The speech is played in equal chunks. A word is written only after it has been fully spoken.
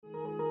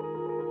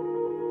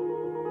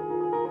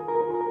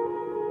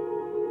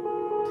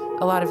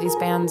a lot of these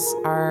bands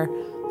are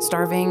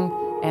starving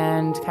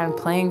and kind of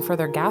playing for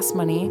their gas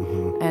money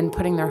and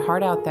putting their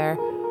heart out there.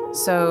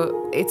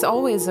 So it's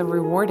always a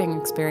rewarding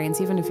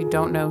experience, even if you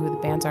don't know who the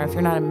bands are. If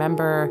you're not a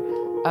member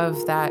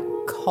of that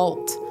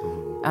cult,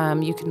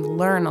 you can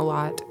learn a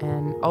lot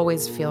and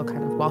always feel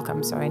kind of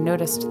welcome. So I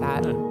noticed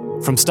that.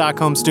 From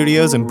Stockholm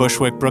Studios in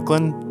Bushwick,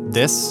 Brooklyn,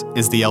 this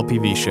is the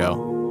LPV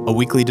Show, a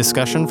weekly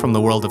discussion from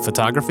the world of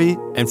photography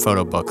and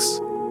photo books.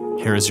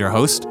 Here is your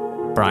host,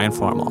 Brian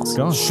Formals.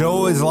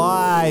 Show is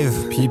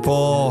live,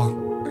 people.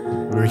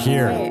 We're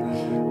here. Right.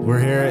 We're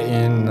here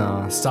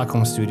in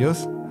Stockholm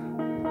Studios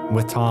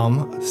with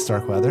Tom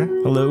Starkweather.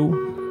 Hello.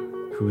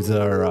 Who's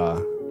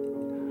our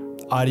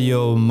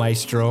audio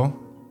maestro.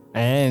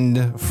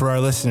 And for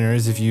our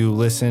listeners, if you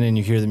listen and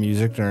you hear the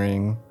music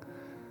during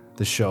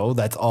the show,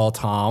 that's all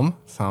Tom.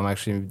 Tom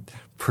actually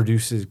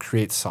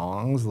creates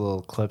songs,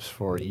 little clips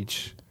for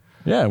each.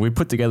 Yeah, we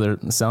put together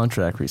the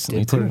soundtrack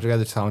recently Put too. it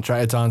together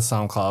soundtrack. It's on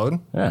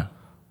SoundCloud. Yeah.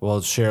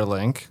 We'll share a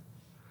link.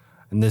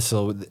 And this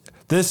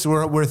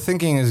we're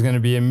thinking is going to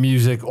be a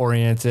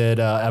music-oriented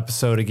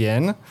episode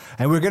again.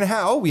 And we're going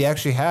to we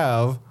actually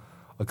have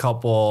a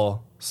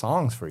couple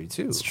songs for you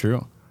too. It's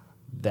true.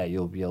 That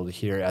you'll be able to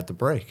hear at the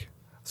break.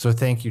 So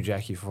thank you,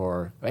 Jackie,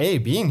 for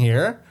being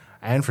here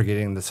and for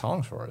getting the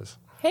songs for us.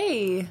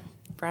 Hey,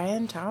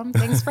 Brian, Tom,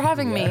 thanks for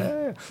having me.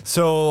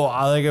 So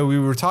like we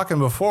were talking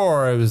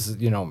before, it was,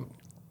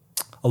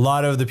 a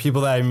lot of the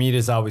people that I meet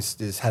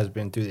has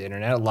been through the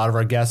internet. A lot of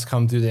our guests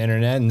come through the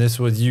internet, and this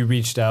was you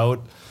reached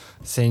out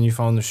saying you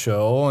found the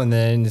show, and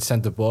then you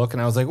sent the book,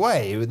 and I was like,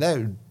 wait,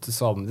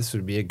 this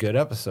would be a good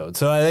episode.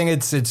 So I think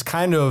it's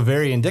kind of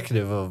very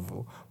indicative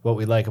of what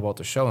we like about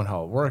the show and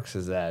how it works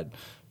is that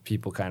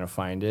people kind of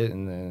find it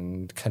and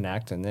then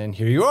connect, and then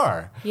here you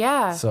are.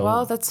 Yeah,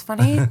 well, that's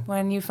funny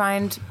when you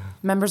find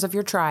members of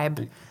your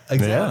tribe.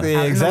 Exactly,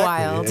 Out in the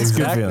wild. It's a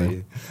good exactly.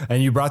 feeling.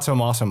 And you brought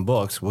some awesome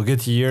books. We'll get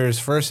to yours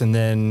first, and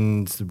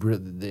then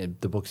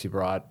the books you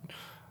brought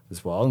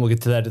as well, and we'll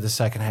get to that in the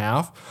second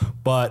half.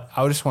 But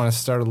I just want to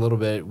start a little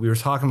bit. We were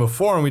talking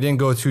before, and we didn't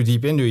go too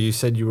deep into it. You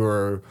said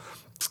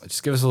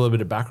just give us a little bit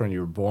of background.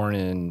 You were born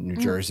in New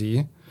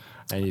Jersey,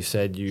 and you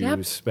said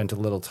you spent a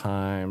little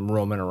time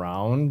roaming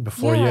around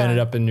before you ended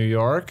up in New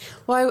York.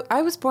 Well,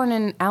 I was born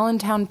in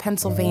Allentown,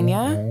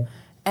 Pennsylvania,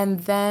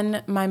 and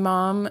then my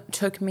mom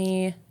took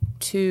me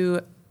to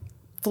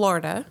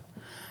Florida,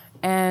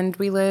 and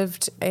we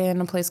lived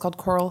in a place called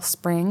Coral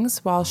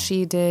Springs while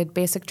she did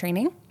basic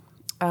training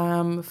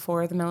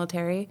for the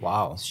military.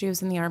 Wow. She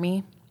was in the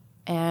Army,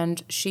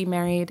 and she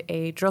married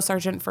a drill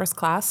sergeant first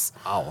class.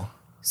 Wow.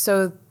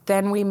 So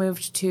then we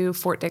moved to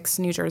Fort Dix,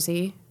 New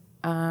Jersey.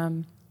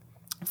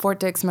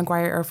 Fort Dix,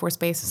 McGuire Air Force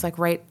Base is like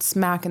right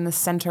smack in the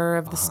center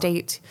of the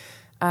state.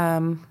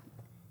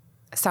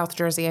 South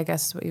Jersey, I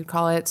guess is what you'd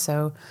call it.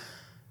 So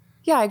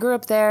yeah, I grew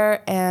up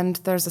there, and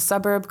there's a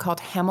suburb called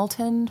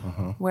Hamilton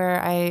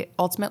where I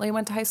ultimately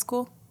went to high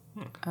school.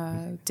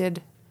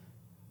 Did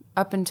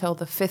up until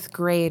the 5th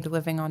grade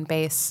living on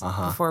base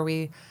before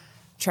we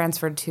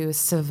transferred to a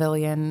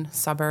civilian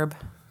suburb.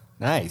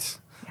 Nice.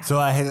 So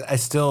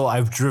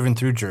I've driven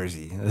through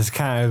Jersey.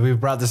 We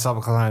brought this up a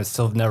couple times.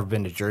 Still have never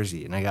been to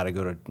Jersey, and I gotta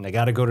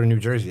go to New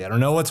Jersey. I don't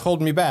know what's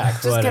holding me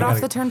back. Just get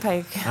off the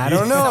turnpike. I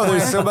don't know.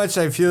 There's so much.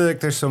 I feel like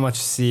there's so much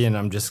to see, and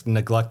I'm just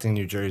neglecting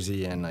New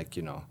Jersey. And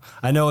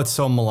I know it's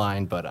so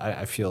maligned, but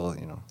I feel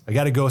I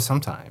gotta go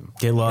sometime.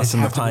 Get lost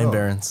in the Pine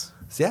Barrens.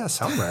 Yeah,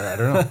 somewhere. I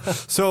don't know.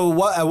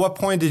 So at what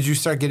point did you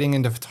start getting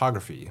into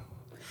photography?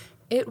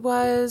 It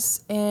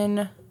was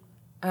in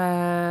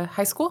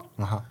high school.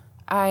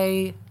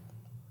 I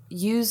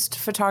used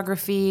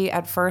photography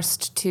at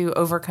first to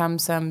overcome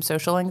some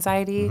social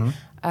anxiety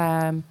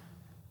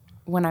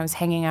when I was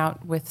hanging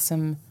out with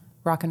some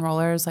rock and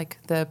rollers, like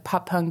the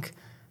pop punk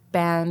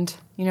band.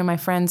 My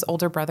friend's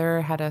older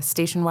brother had a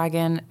station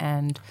wagon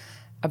and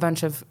a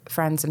bunch of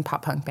friends in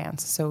pop punk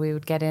bands. So we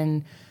would get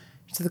in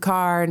to the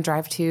car and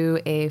drive to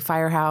a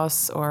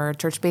firehouse or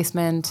church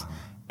basement,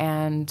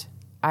 and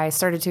I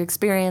started to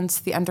experience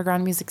the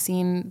underground music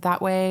scene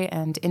that way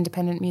and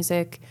independent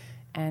music,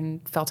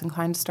 and felt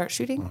inclined to start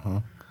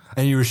shooting.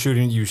 And you were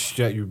shooting. You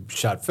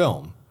shot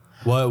film.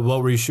 What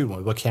were you shooting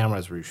with? What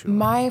cameras were you shooting?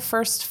 My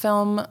first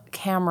film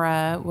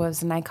camera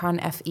was a Nikon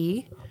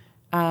FE.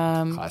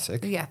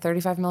 Classic. Yeah,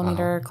 35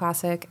 millimeter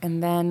classic.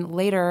 And then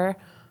later,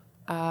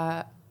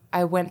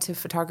 I went to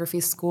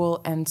photography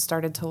school and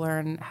started to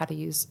learn how to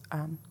use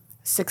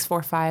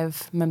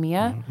 645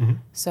 Mamiya.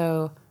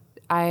 So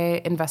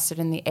I invested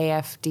in the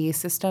AFD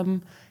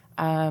system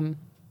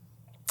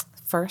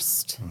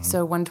first.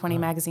 So 120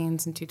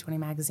 magazines and 220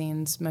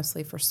 magazines,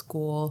 mostly for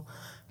school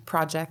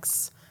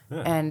projects.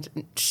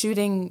 And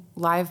shooting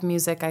live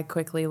music, I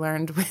quickly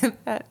learned with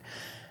that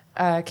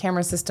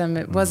camera system.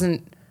 It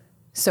wasn't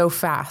so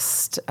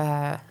fast,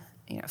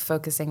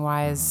 focusing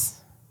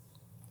wise.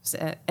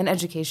 An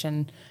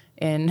education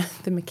in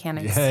the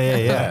mechanics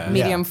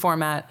medium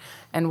format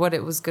and what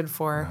it was good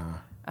for.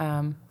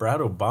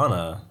 Brad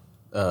Obana.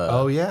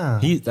 Oh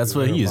yeah, That's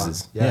what he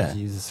uses. Yeah,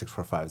 he uses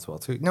 645 as well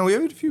too. No, we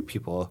have a few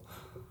people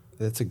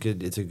It's a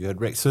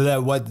good rate. So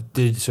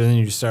then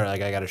you start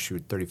like, I got to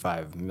shoot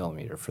 35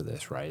 millimeter for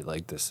this, right?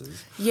 Like this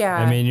is, Yeah.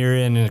 I mean, you're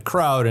in a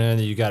crowd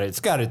and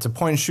it's a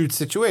point and shoot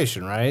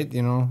situation, right?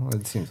 You know,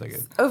 it seems like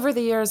it. Over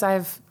the years,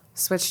 I've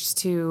switched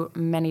to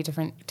many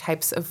different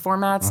types of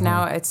formats.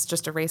 Now it's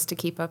just a race to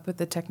keep up with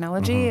the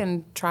technology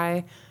and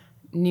try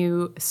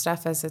new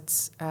stuff as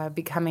it's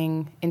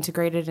becoming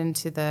integrated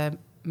into the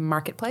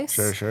marketplace.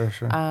 Sure.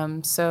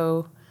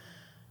 So,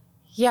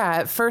 yeah,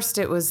 at first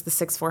it was the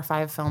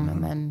 645 film,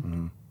 and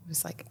then it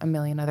was like a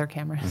million other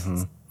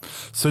cameras.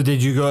 So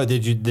did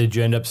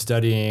you end up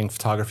studying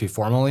photography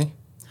formally?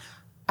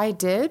 I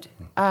did.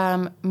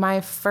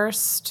 My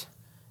first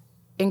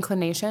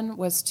inclination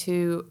was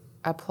to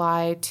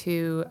apply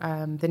to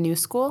the New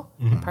School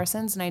in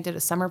Parsons, and I did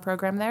a summer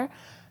program there.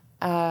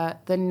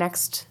 The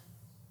next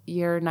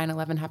year,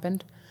 9/11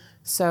 happened,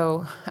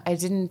 so I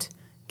didn't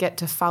get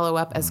to follow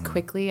up as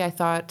quickly. I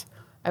thought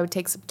I would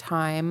take some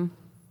time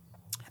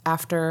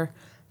after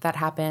that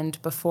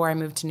happened. Before I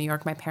moved to New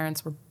York, my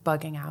parents were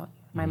bugging out.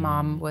 My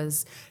mom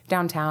was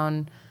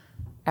downtown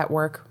at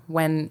work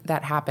when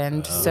that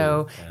happened.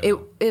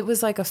 It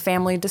was like a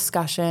family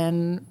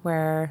discussion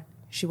where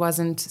she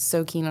wasn't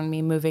so keen on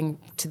me moving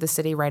to the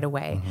city right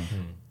away.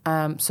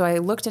 So I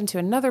looked into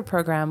another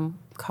program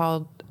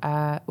called,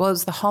 it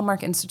was the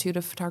Hallmark Institute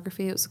of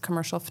Photography. It was a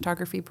commercial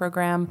photography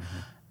program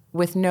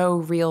with no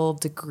real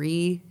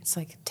degree. It's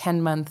like a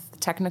 10-month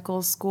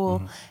technical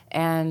school.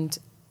 And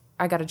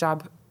I got a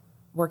job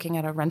working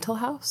at a rental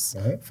house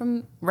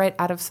from right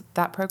out of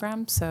that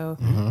program. So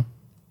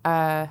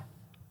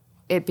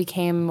it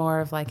became more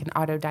of like an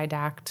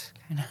autodidact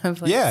kind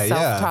of like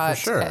self-taught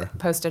for sure.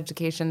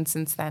 Post-education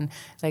since then.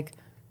 Like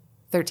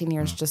 13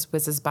 years just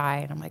whizzes by,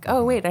 and I'm like,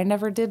 oh, wait, I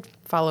never did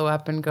follow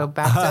up and go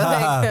back to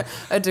like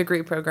a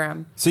degree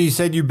program. So you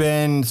said you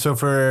kind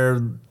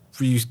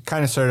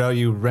of started out,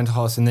 you rental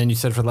house, and then you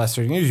said for the last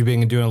 13 years you've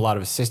been doing a lot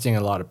of assisting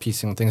and a lot of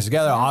piecing things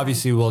together.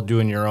 Obviously, while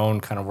doing your own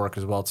kind of work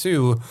as well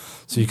too.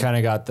 So you kind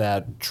of got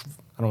that.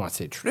 I don't want to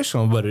say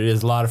traditional, but it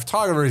is a lot of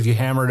photographers. You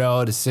hammered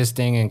out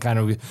assisting and kind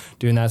of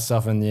doing that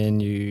stuff, and then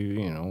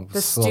you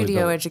the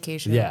studio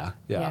education. Yeah.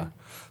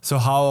 So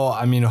how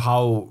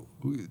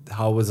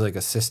was like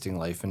assisting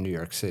life in New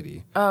York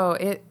City? Oh,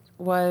 it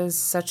was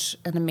such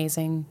an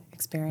amazing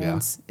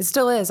experience. Yeah. It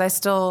still is. I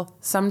still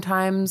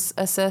sometimes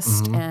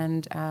assist,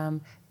 and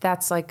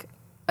that's like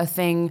a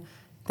thing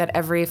that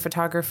every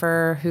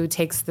photographer who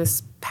takes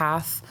this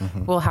path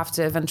will have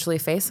to eventually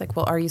face. Like,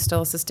 well, are you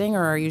still assisting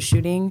or are you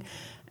shooting?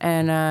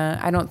 And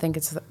I don't think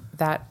it's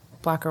that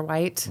black or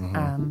white.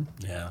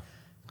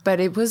 But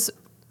it was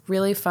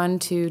really fun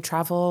to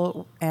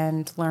travel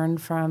and learn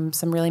from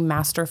some really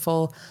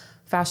masterful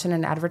fashion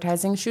and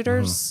advertising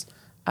shooters.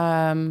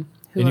 Who'd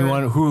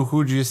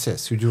you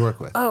assist? Who'd you work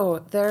with? Oh,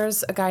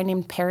 there's a guy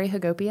named Perry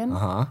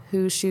Hagopian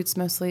who shoots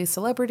mostly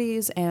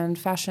celebrities and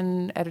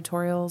fashion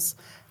editorials.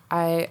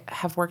 I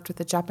have worked with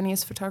a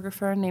Japanese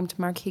photographer named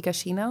Mark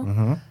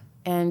Higashino,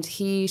 and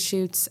he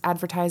shoots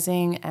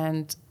advertising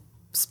and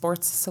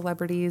sports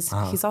celebrities.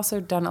 He's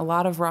also done a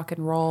lot of rock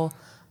and roll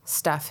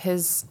stuff.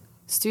 His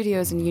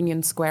studio's in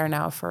Union Square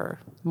now for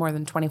more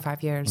than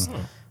 25 years.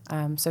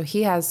 So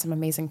he has some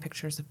amazing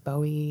pictures of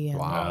Bowie and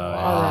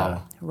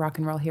all the rock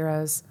and roll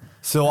heroes.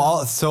 So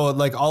all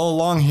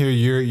along here,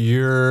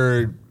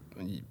 your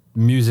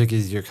music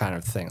is your kind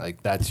of thing.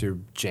 Like that's your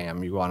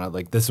jam. You want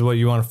to this is what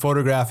you want to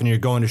photograph, and you're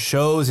going to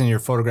shows and you're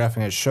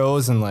photographing at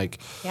shows, and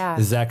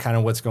is that kind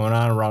of what's going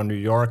on around New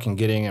York and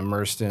getting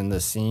immersed in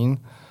the scene?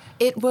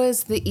 It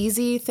was the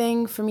easy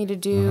thing for me to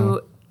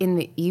do in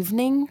the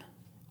evening.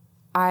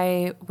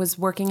 I was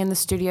working in the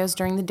studios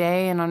during the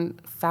day, and on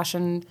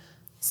fashion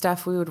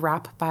stuff, we would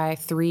wrap by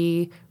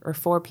 3 or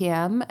 4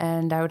 p.m.,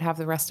 and I would have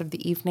the rest of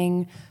the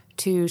evening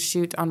to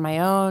shoot on my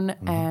own.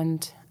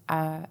 And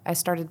I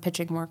started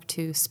pitching work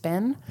to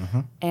Spin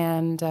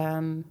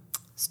and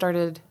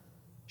started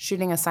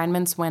shooting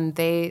assignments when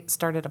they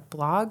started a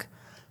blog.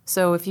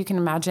 So if you can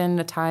imagine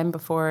a time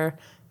before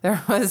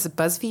there was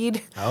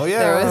BuzzFeed. Oh, yeah.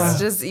 There was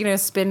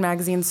just, Spin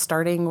Magazine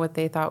starting what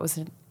they thought was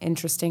an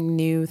interesting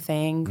new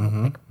thing,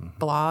 like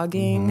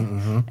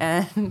blogging.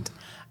 And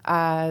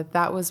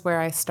that was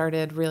where I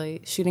started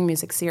really shooting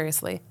music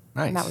seriously.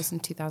 Nice. And that was in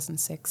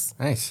 2006.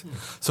 Nice.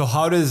 So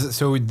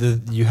we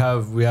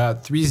have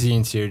 3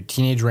 zines here: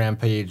 Teenage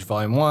Rampage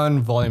Volume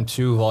 1, Volume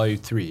 2, Volume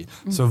 3.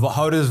 So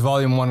how does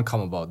Volume 1 come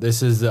about?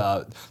 This is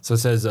so it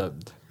says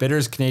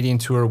Bitters Canadian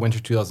Tour Winter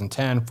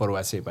 2010 photo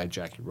essay by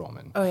Jackie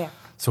Roman. Oh yeah.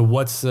 So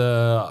what's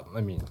the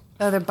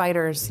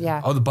Biters,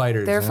 yeah. Oh, the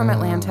Biters. They're from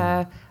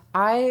Atlanta.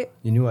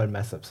 You knew I'd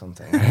mess up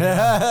something.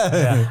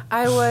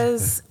 I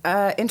was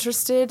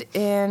interested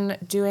in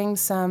doing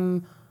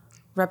some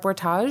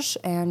reportage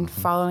and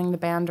following the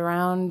band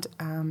around.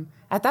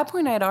 At that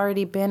point, I had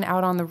already been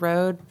out on the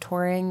road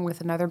touring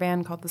with another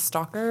band called the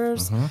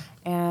Stalkers,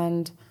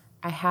 and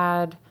I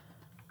had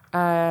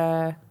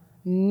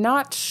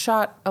not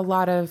shot a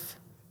lot of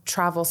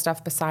travel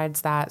stuff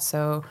besides that.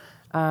 So,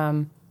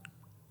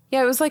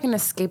 it was like an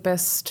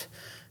escapist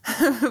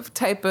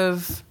type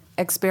of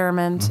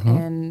experiment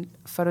in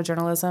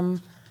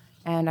photojournalism.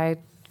 and I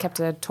kept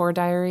a tour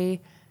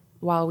diary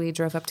while we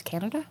drove up to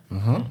Canada.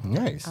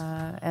 Nice.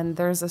 And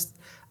there's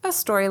a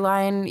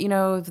storyline, you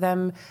know, of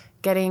them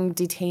getting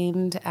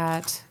detained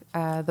at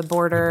the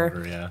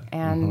border,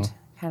 and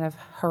kind of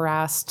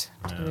harassed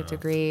to a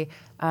degree.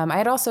 I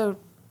had also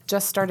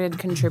just started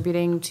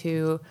contributing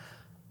to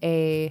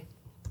a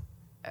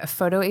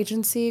photo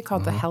agency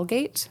called the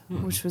Hellgate,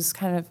 which was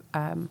kind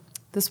of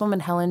this woman,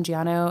 Helen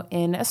Giano,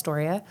 in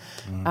Astoria,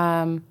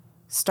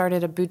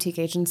 started a boutique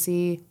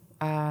agency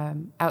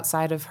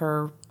outside of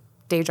her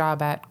day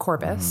job at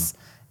Corbis,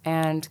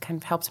 and kind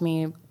of helped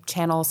me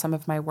channel some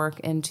of my work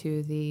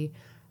into the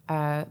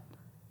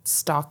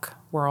stock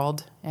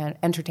world and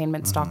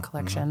entertainment stock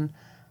collection.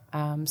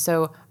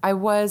 So I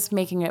was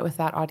making it with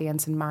that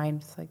audience in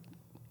mind, like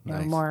you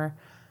know, more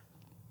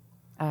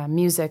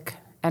music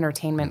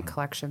entertainment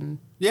collection.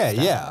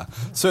 Yeah.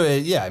 So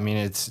I mean,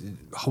 it's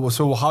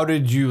so. How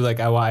did you like?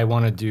 I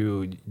want to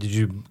do. Did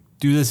you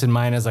do this in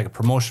mind as like a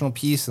promotional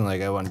piece, and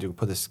like I want to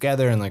put this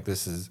together, and like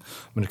this is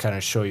I'm going to kind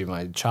of show you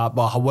my chop.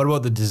 But what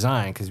about the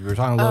design? Because we were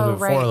talking a little bit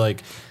before,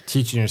 like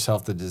teaching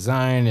yourself the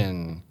design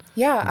and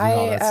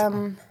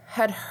I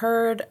had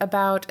heard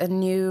about a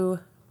new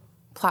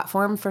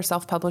platform for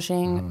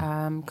self-publishing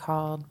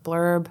called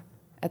Blurb.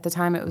 At the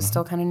time, it was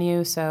still kind of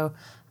new, so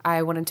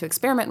I wanted to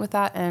experiment with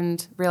that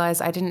and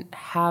realized I didn't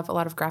have a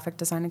lot of graphic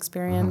design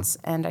experience,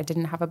 and I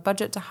didn't have a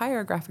budget to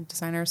hire a graphic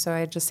designer, so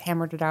I just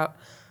hammered it out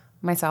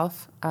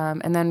myself.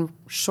 And then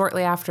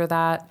shortly after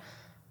that,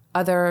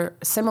 other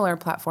similar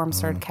platforms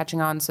started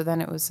catching on, so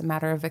then it was a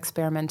matter of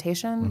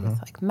experimentation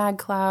with like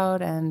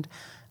MagCloud,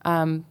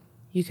 and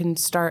you could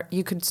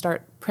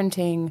start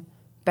printing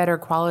better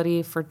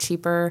quality for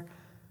cheaper,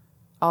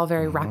 all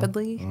very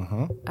rapidly.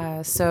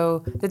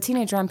 So the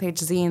Teenage Rampage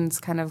zines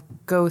kind of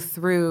go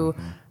through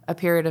a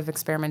period of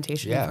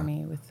experimentation for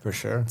me with for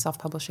sure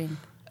self-publishing.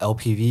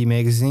 LPV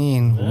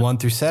magazine 1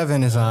 through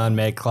 7 is on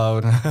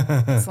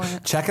MagCloud.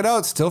 Excellent. Check it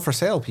out. Still for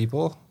sale,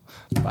 people.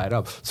 Buy it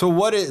up. So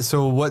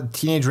what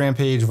Teenage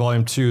Rampage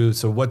Volume 2,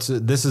 so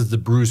this is the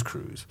Bruise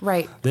Cruise.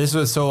 Right. This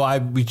was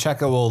we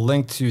check out, we'll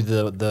link to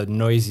the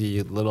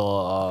noisy little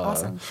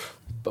Awesome.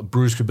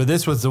 Bruise Cruise, but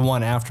this was the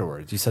one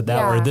afterwards. You said that,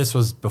 Yeah. or this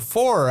was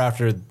before or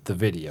after the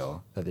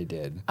video that they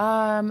did?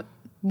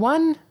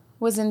 One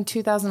was in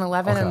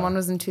 2011 and one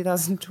was in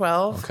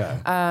 2012.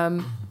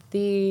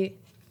 Okay.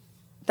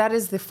 That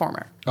is the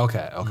former.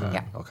 Okay.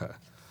 Yeah. Okay.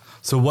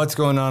 So what's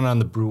going on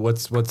the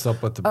Bruise? What's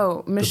up with the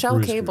the Michelle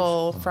Bruise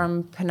Cable Cruise?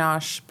 from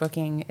Panache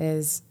Booking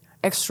is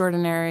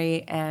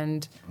extraordinary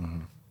and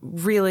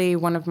really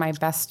one of my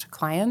best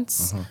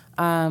clients.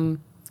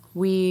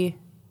 We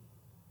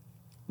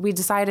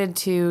decided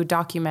to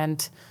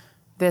document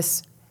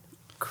this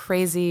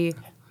crazy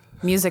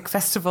music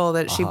festival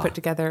that she put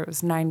together. It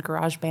was 9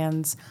 garage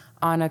bands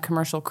on a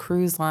commercial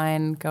cruise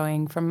line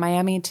going from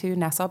Miami to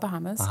Nassau,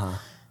 Bahamas.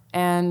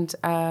 And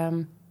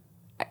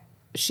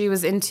she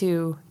was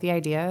into the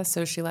idea,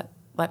 so she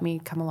let me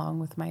come along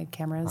with my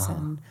cameras.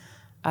 And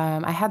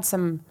I had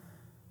some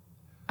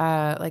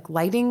like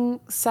lighting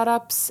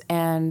setups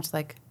and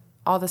like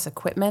all this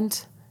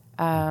equipment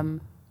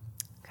kind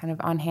of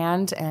on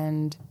hand,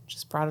 and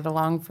just brought it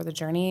along for the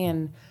journey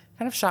and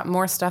kind of shot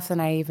more stuff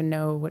than I even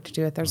know what to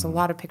do with. There's a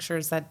lot of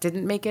pictures that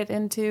didn't make it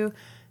into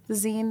the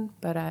zine,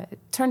 but it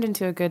turned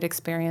into a good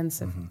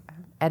experience of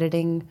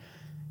editing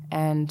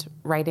and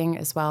writing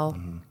as well.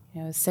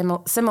 You know,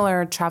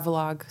 similar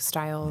travelogue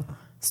style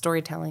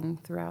storytelling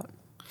throughout.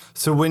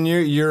 So when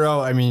you're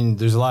out, I mean,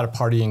 there's a lot of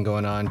partying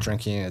going on,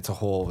 drinking. It's a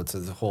whole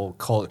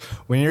cult.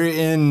 When you're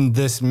in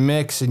this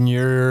mix and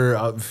you're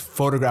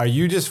are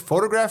you just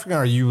photographing, or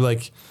are you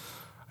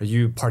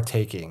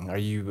partaking? Are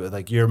you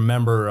like you're a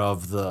member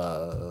of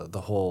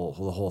the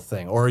whole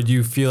thing, or do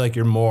you feel like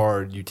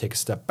you take a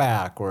step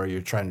back, or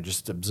you're trying to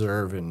just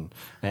observe and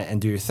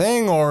do your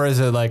thing, or is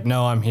it like,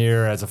 no, I'm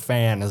here as a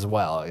fan as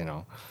well, you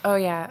know? Oh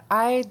yeah,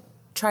 I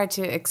try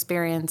to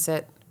experience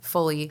it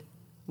fully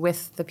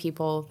with the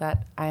people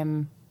that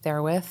I'm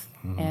there with,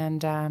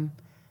 and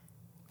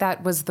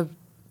that was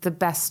the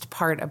best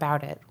part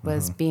about it,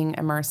 was being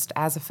immersed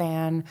as a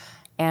fan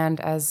and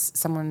as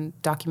someone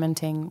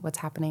documenting what's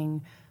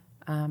happening.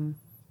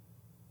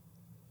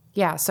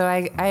 So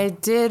I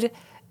did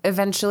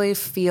eventually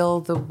feel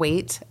the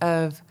weight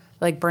of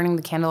like burning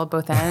the candle at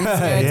both ends.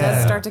 It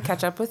does start to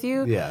catch up with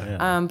you.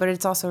 But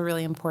it's also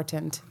really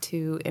important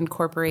to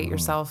incorporate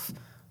yourself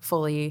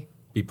fully.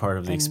 Be part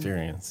of the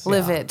experience.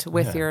 Live it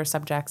with your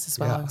subjects as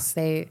well. As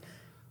they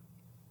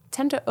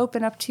tend to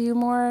open up to you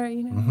more.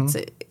 You know, it's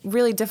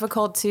really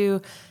difficult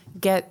to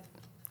get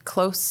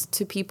close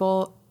to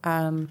people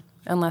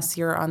unless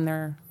you're on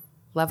their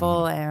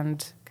level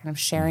and kind of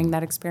sharing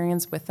that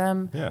experience with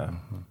them. Yeah.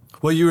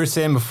 Well, you were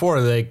saying before,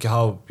 like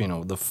how, you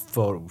know, the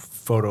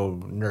photo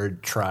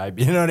nerd tribe,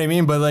 you know what I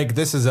mean? But like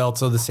this is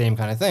also the same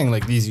kind of thing.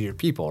 Like these are your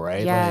people,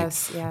 right?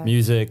 Yes, like,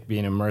 music,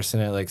 being immersed in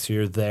it. Like, so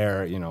you're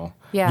there, you know.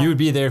 Yeah. You would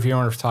be there if you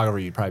weren't a photographer.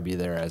 You'd probably be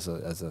there as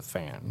a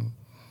fan.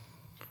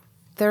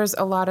 There's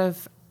a lot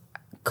of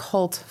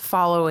cult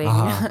following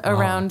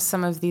around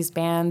some of these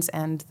bands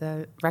and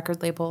the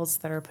record labels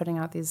that are putting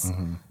out these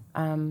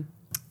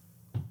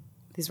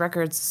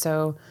records.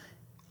 So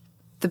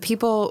the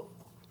people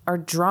are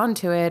drawn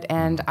to it,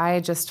 and I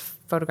just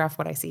photograph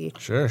what I see.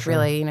 Sure.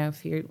 Really, you know,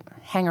 if you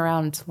hang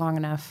around long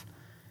enough,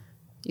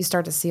 you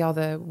start to see all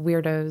the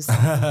weirdos.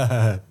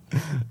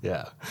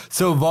 Yeah.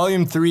 So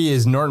Volume 3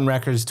 is Norton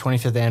Records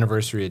 25th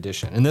Anniversary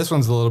Edition. And this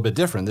one's a little bit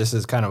different. This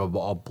is kind of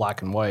a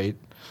black and white.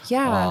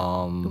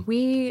 Yeah.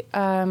 We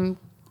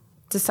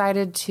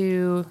decided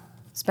to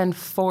spend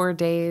 4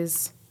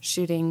 days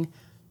shooting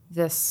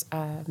this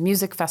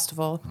music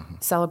festival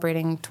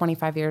celebrating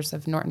 25 years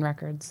of Norton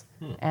Records.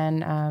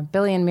 And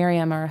Billy and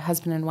Miriam are a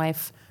husband and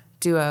wife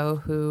duo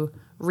who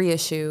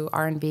reissue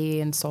R&B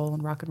and soul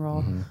and rock and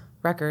roll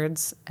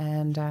records.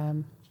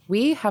 And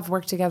we have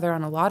worked together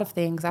on a lot of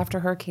things. After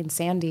Hurricane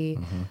Sandy,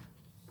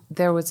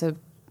 there was a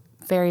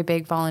very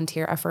big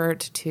volunteer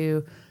effort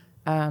to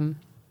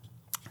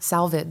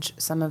salvage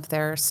some of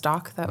their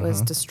stock that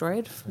was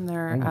destroyed from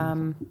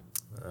their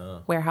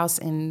warehouse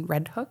in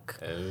Red Hook.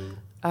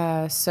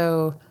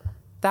 So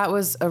that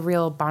was a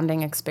real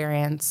bonding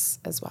experience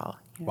as well.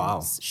 You know,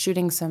 Wow.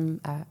 shooting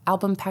some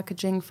album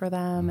packaging for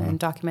them and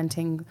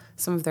documenting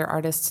some of their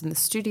artists in the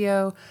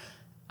studio.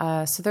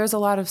 So there's a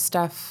lot of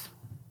stuff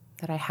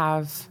that I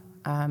have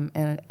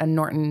in a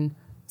Norton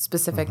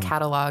specific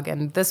catalog,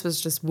 and this was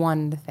just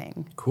one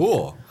thing.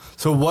 Cool.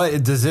 So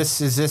what does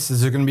this is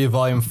there going to be a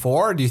Volume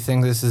 4? Do you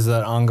think this is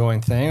an ongoing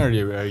thing, or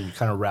are you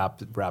kind of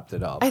wrapped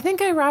it up? I think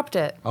I wrapped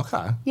it.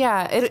 Okay.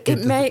 Yeah,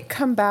 it might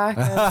come back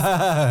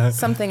as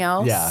something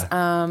else.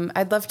 Yeah.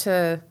 I'd love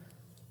to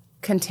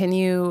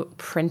continue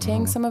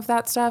printing some of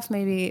that stuff,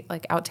 maybe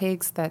like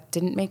outtakes that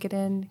didn't make it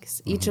in, because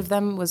each of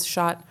them was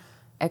shot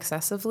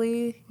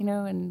excessively, you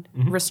know, and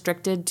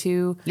restricted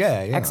to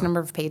X number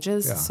of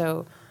pages. Yeah.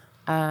 So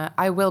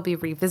I will be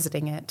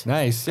revisiting it.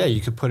 Nice. Yeah,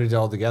 you could put it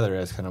all together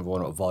as kind of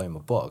a volume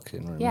of book.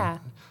 Yeah.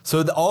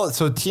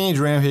 So Teenage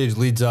Rampage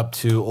leads up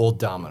to Old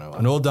Domino.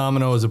 And Old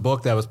Domino is a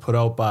book that was put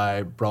out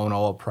by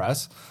Brown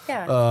Press.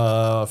 Yeah.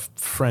 A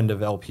friend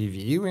of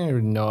LPV.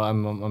 We know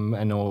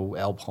I know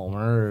Al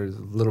Palmer a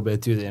little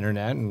bit through the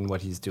internet and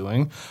what he's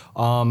doing.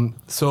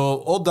 So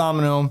Old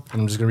Domino,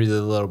 I'm just gonna read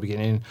the little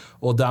beginning.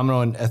 Old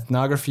Domino, an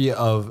ethnography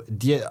of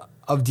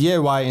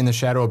DIY in the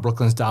shadow of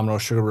Brooklyn's Domino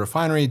Sugar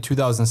Refinery,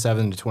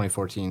 2007 to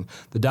 2014.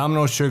 The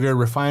Domino Sugar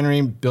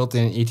Refinery, built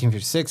in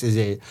 1856, is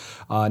a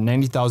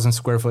 90,000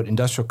 square foot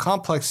industrial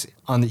complex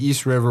on the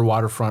East River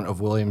waterfront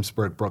of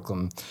Williamsburg,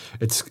 Brooklyn.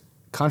 Its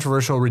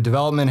controversial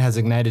redevelopment has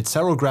ignited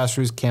several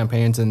grassroots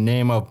campaigns in the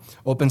name of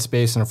open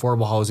space and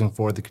affordable housing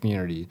for the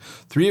community.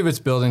 3 of its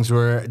buildings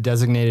were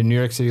designated New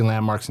York City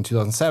landmarks in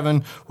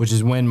 2007, which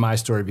is when my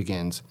story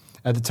begins.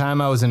 At the time,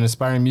 I was an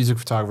aspiring music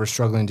photographer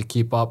struggling to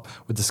keep up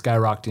with the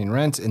skyrocketing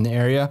rents in the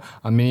area.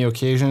 On many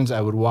occasions,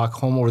 I would walk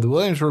home over the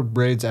Williamsburg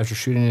Bridge after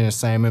shooting an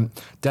assignment,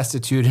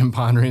 destitute and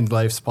pondering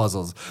life's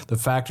puzzles. The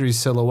factory's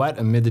silhouette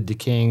amid the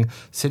decaying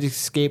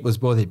cityscape was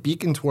both a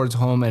beacon towards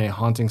home and a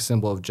haunting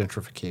symbol of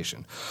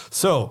gentrification.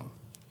 So,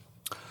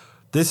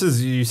 this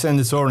is, you send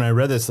this over and I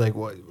read this like,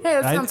 what?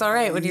 Hey, that sounds all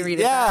right when you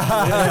read it.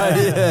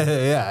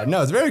 Yeah.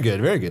 No, it's very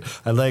good, very good.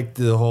 I like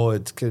the whole,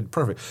 it's good,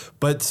 perfect.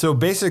 But so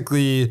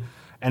basically,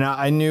 and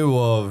I knew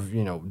of,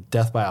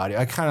 Death by Audio.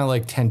 I kind of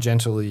like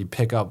tangentially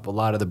pick up a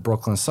lot of the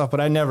Brooklyn stuff, but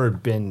I never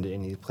been to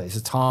any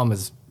places. Tom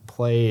has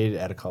played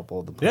at a couple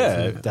of the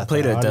places. Yeah, I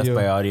played at Death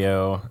by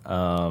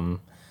Audio.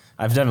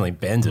 I've definitely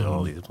been to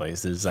all these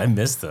places. I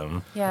miss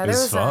them. Yeah, it there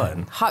was was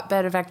fun. a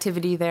hotbed of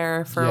activity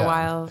there for a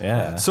while.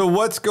 Yeah. So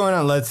what's going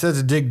on? Let's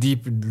dig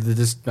deep.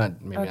 Not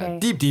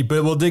deep,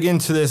 but we'll dig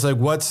into this.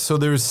 Like so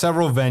there's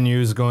several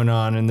venues going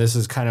on, and this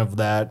is kind of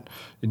that.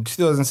 In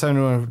 2007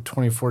 to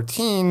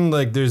 2014,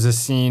 like there's a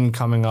scene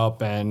coming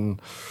up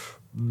and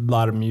a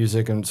lot of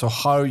music. And so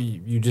how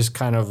you just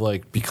kind of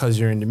like, because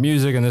you're into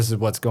music and this is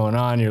what's going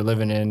on, you're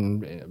living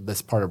in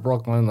this part of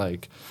Brooklyn,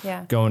 like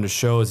going to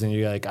shows, and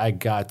you're like, I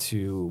got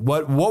to,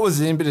 what was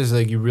the impetus?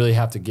 Like you really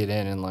have to get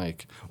in, and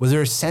like, was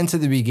there a sense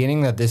at the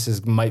beginning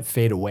that might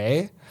fade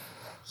away?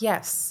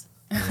 Yes.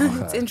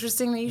 It's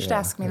interesting that you should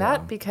ask me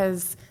that,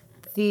 because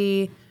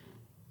the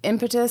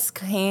impetus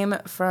came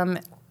from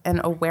an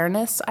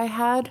awareness I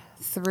had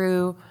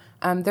through,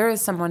 there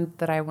is someone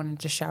that I wanted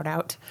to shout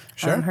out.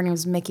 Sure. Her name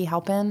is Mickey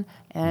Halpin,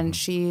 and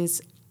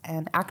she's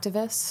an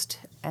activist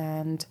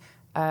and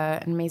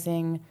an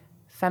amazing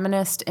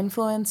feminist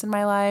influence in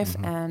my life.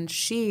 And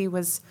she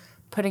was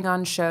putting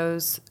on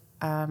shows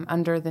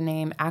under the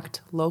name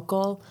Act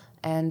Local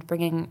and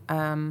bringing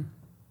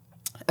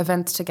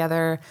events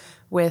together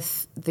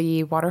with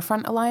the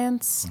Waterfront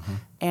Alliance.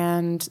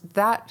 And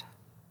that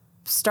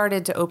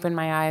started to open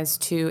my eyes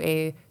to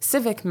a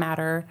civic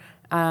matter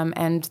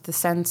and the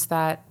sense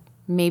that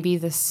maybe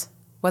this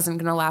wasn't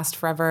going to last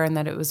forever and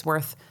that it was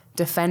worth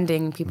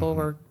defending. People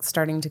were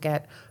starting to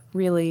get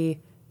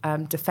really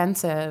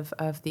defensive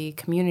of the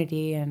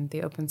community and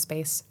the open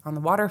space on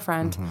the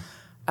waterfront.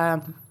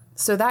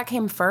 So that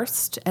came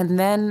first, and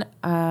then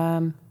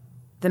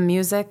the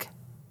music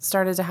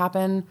started to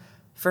happen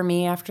for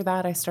me after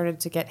that. I started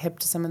to get hip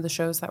to some of the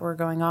shows that were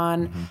going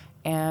on,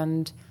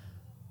 and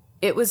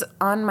it was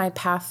on my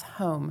path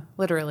home,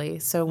 literally.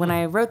 So when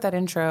I wrote that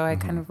intro, I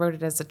kind of wrote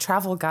it as a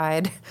travel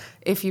guide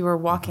if you were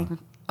walking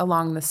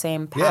along the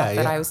same path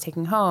that I was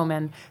taking home.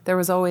 And there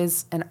was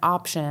always an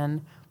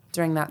option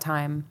during that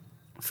time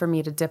for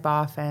me to dip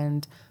off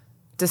and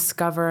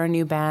discover a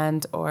new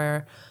band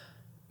or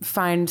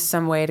find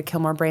some way to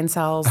kill more brain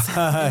cells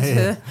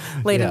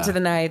late into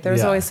the night. There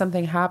was always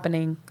something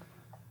happening,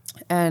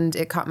 and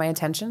it caught my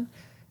attention.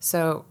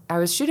 So I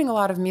was shooting a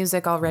lot of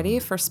music already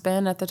for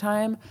Spin at the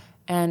time,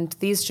 and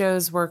these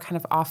shows were kind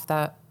of off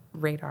that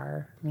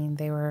radar. I mean,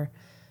 they were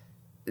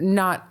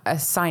not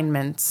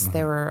assignments.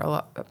 They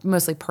were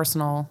mostly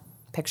personal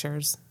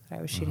pictures that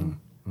I was shooting.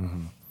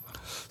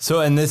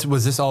 So, and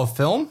was this all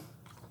film?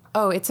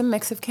 Oh, it's a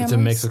mix of cameras. It's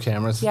a mix of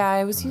cameras? Yeah,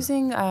 I was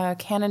using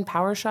Canon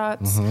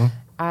PowerShots.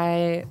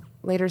 I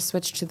later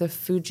switched to the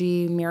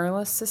Fuji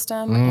mirrorless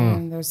system,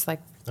 and there's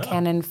like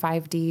Canon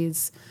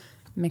 5Ds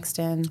mixed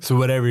in. So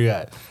whatever you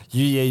got.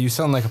 You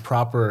sound like a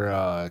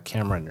proper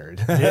camera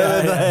nerd.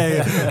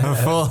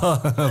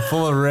 A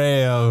full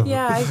array of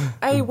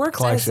I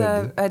worked as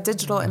a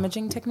digital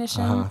imaging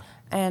technician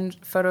and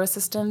photo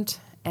assistant,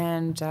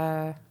 and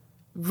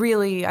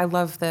really I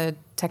love the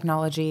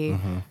technology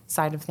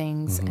side of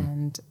things.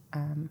 And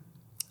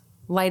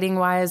lighting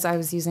wise, I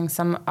was using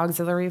some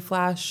auxiliary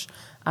flash,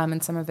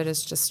 and some of it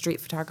is just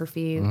street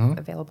photography,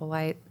 available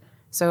light.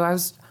 So I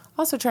was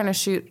also trying to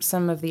shoot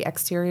some of the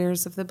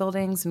exteriors of the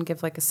buildings and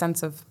give like a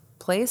sense of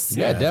place.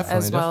 Yeah, definitely.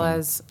 As well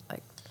as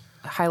like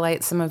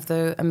highlight some of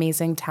the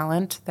amazing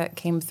talent that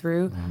came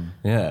through.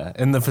 Yeah,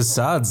 and the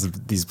facades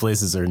of these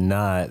places are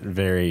not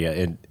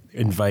very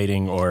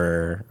inviting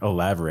or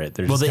elaborate.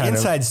 They're just the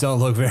insides don't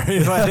look very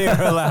inviting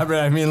or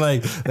elaborate. I mean,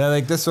 like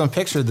this one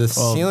picture, the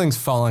ceiling's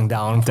falling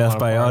down. Death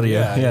by audio.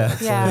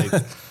 Yeah.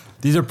 Like,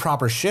 these are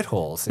proper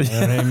shitholes. You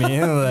know what I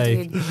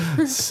mean?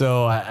 Like,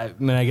 so I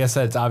mean, I guess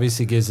that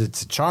obviously gives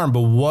it a charm.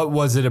 But what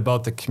was it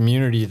about the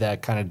community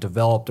that kind of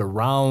developed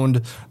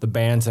around the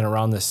bands and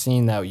around the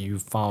scene that you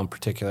found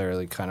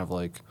particularly kind of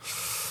like,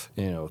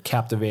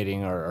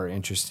 captivating or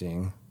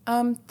interesting?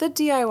 The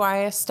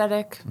DIY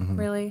aesthetic,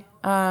 really.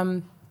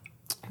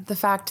 The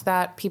fact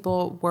that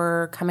people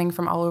were coming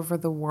from all over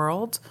the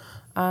world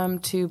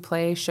to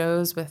play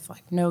shows with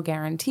like no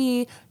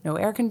guarantee, no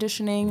air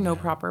conditioning, no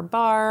proper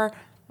bar,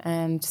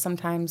 and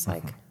sometimes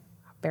like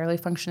barely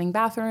functioning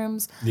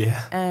bathrooms.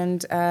 Yeah.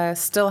 And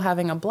still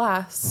having a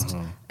blast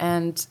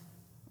and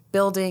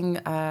building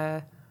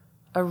a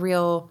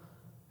real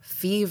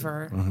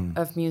fever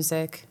of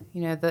music.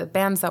 The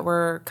bands that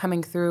were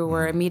coming through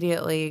were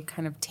immediately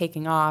kind of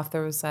taking off.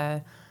 There was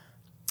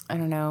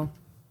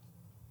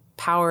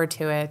power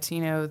to it,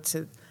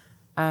 to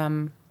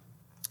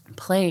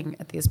playing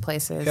at these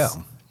places. Yeah.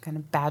 Kind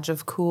of badge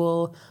of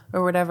cool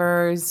or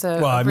whatever. You're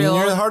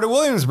the heart of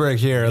Williamsburg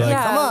here. Like,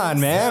 come on,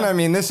 man. I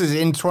mean, this is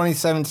in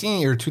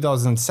 2017 or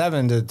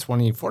 2007 to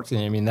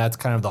 2014. I mean, that's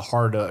kind of the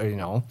heart of,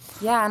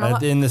 Yeah.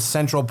 And in the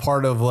central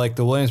part of like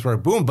the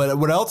Williamsburg boom. But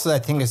what else I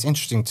think is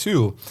interesting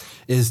too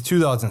is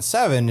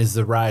 2007 is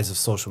the rise of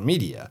social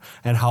media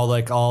and how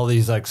like all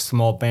these like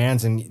small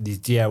bands and these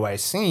DIY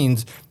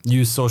scenes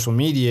use social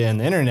media and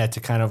the internet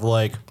to kind of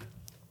like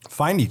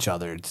find each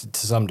other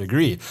to some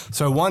degree.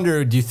 So I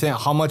wonder, do you think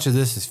how much of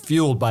this is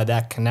fueled by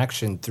that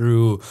connection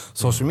through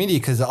social media?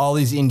 Because all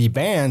these indie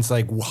bands,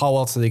 like how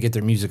else do they get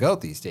their music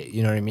out these days?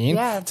 You know what I mean?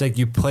 Yeah. It's like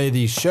you play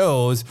these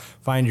shows,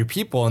 find your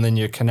people, and then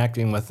you're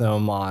connecting with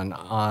them on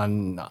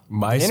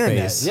MySpace. the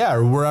internet. Yeah,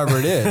 or wherever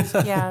it is.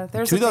 Yeah,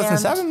 there's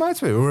 2007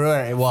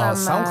 MySpace. Well,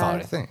 from,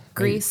 SoundCloud, I think.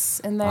 Greece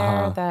in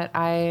there that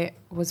I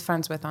was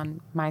friends with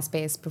on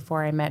MySpace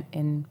before I met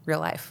in real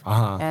life.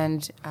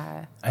 And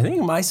I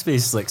think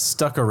MySpace like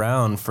stuck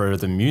around for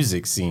the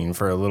music scene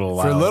for a little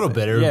while. For a little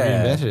bit, it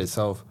reinvented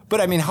itself.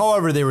 But I mean,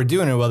 however they were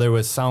doing it, whether it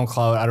was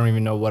SoundCloud, I don't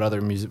even know what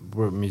other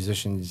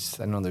musicians.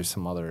 I know there's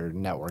some other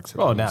networks.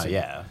 Bandcamp.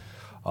 Yeah.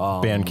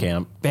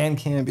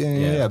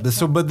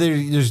 But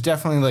there's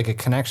definitely like a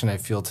connection I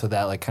feel to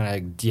that like kind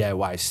of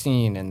DIY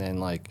scene, and then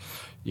like,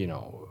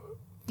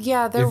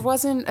 Yeah, there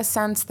wasn't a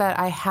sense that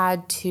I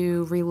had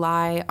to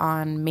rely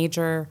on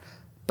major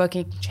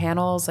booking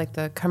channels. Like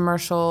the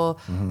commercial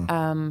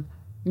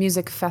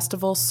music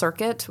festival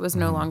circuit was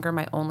no longer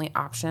my only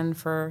option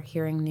for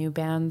hearing new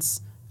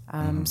bands.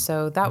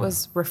 So that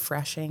was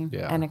refreshing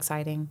and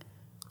exciting.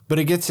 But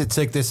it's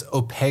like this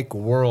opaque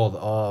world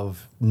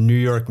of New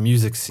York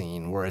music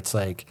scene where it's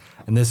like,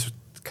 and this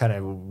kind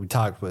of, we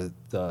talked with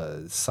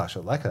Sasha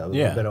Leka a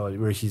little bit,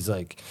 where he's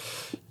like,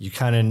 you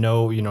kind of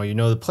know, you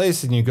know the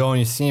place, and you go and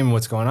you see him,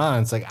 what's going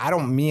on. It's like, I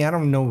don't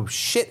know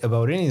shit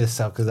about any of this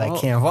stuff because I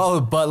can't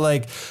follow. But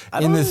like, I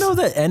don't know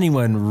that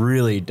anyone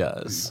really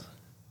does.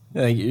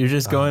 Like you're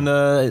just going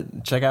to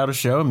check out a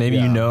show. Maybe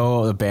you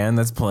know a band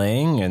that's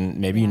playing, and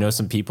maybe you know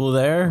some people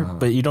there,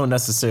 but you don't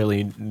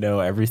necessarily know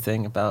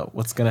everything about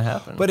what's going to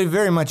happen. But it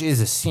very much is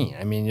a scene.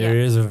 I mean,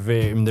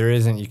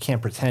 you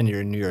can't pretend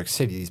you're in New York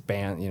City. These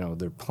bands,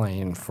 they're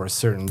playing for a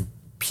certain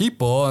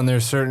people and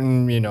there's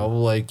certain, you know,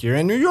 like you're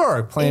in New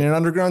York playing an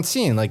underground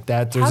scene like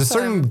that. There's a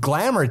certain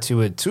glamour to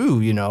it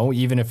too, you know,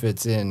 even if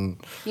it's in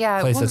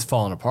a place that's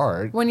falling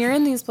apart. When you're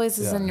in these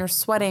places and you're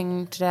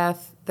sweating to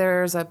death,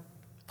 there's a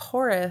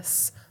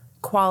porous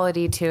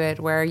quality to it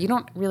where you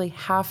don't really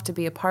have to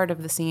be a part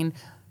of the scene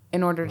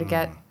in order to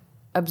get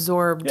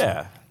absorbed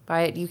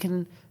by it. You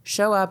can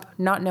show up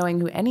not knowing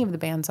who any of the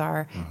bands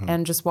are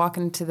and just walk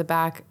into the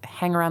back,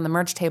 hang around the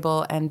merch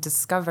table, and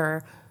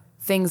discover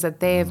things that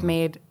they have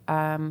made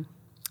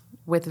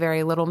with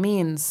very little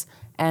means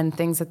and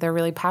things that they're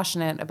really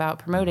passionate about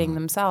promoting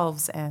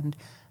themselves. And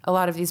a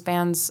lot of these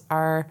bands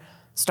are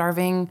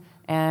starving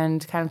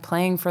and kind of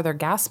playing for their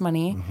gas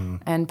money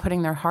and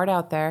putting their heart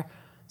out there.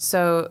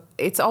 So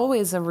it's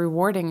always a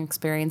rewarding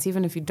experience,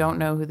 even if you don't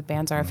know who the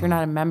bands are. If you're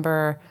not a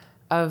member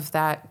of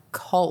that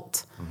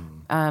cult,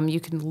 you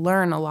can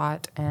learn a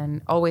lot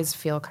and always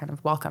feel kind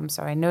of welcome.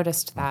 So I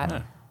noticed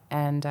that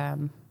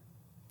and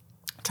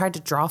tried to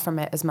draw from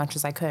it as much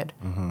as I could.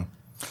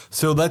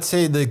 So let's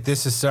say like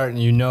this is starting,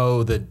 you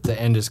know that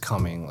the end is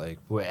coming. Like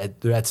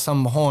at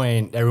some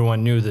point,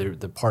 everyone knew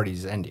the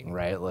party's ending,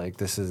 right? Like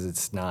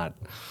it's not.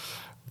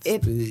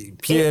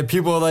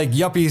 People like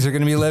yuppies are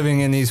going to be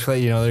living in these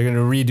places. You know, they're going to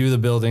redo the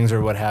buildings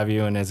or what have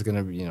you, and it's going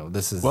to be, you know,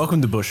 this is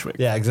welcome to Bushwick.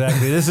 Yeah,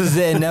 exactly. This is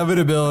the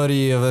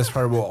inevitability of this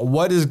part.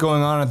 What is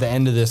going on at the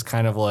end of this?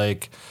 Kind of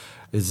like,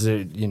 is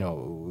it, you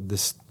know,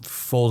 this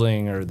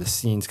folding or the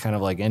scenes kind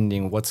of like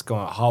ending? What's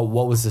going?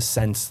 What was the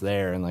sense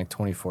there in like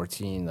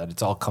 2014 that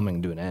it's all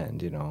coming to an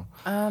end? You know,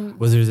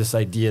 was there this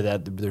idea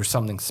that there's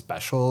something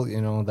special?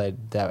 You know, that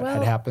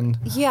had happened?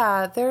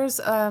 Yeah,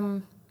 there's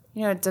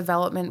you know, a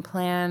development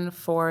plan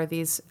for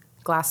these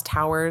glass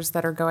towers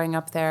that are going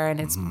up there, and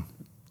it's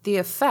the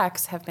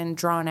effects have been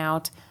drawn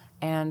out,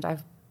 and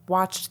I've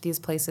watched these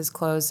places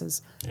close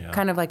as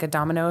kind of like a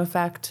domino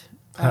effect,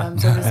 so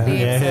to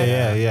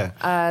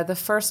speak. The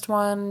first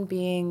one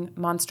being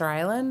Monster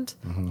Island,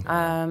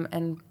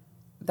 and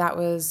that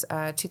was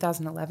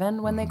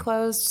 2011 when they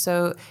closed.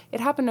 So it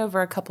happened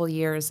over a couple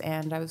years,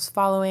 and I was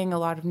following a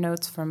lot of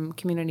notes from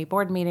community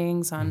board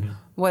meetings on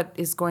what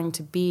is going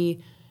to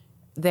be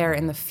there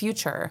in the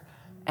future,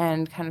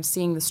 and kind of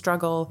seeing the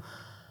struggle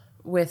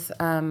with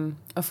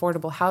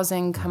affordable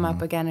housing come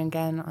up again and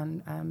again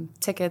on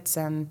tickets,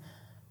 and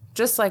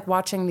just like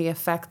watching the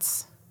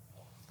effects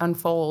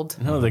unfold.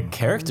 No, the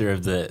character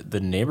of the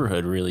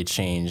neighborhood really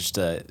changed.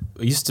 I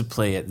used to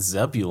play at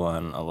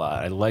Zebulon a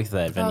lot. I liked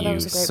that venue that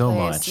was a great so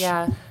place. much.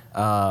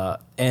 Yeah.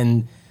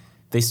 And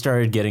they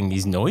started getting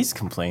these noise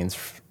complaints,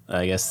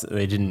 I guess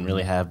they didn't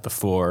really have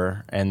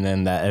before, and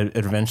then that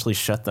it eventually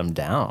shut them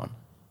down.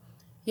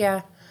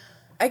 Yeah.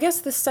 I guess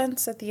the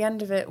sense at the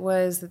end of it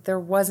was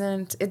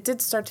that it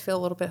did start to feel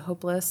a little bit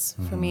hopeless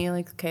for me.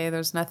 Like, okay,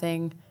 there's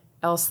nothing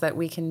else that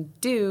we can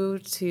do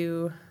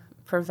to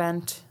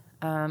prevent,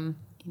 you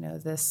know,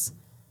 this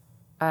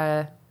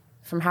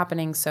from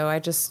happening. So I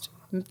just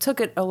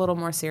took it a little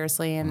more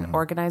seriously in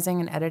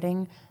organizing and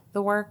editing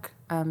the work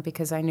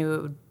because I knew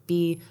it would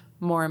be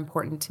more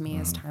important to me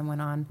as time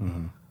went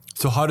on.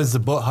 So how did the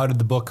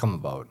book come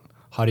about?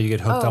 How do you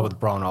get hooked up with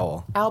Brown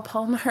Owl? Al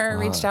Palmer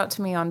reached out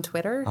to me on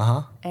Twitter,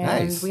 and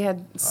Nice. we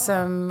had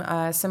some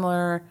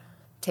similar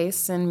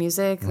tastes in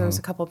music. There was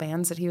a couple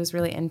bands that he was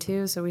really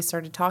into, so we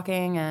started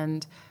talking,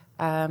 and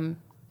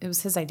it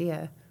was his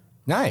idea.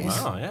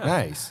 Nice. Wow, yeah.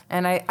 Nice.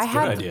 And I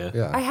had idea.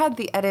 Yeah. I had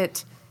the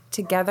edit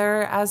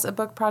together as a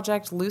book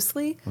project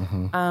loosely,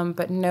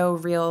 but no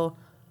real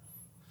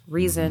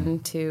reason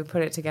to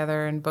put it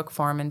together in book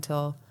form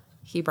until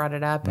he brought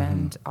it up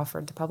and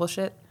offered to publish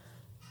it.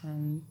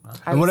 And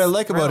what I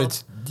like about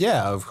it,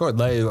 of course.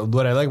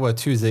 What I like about it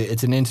too is that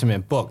it's an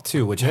intimate book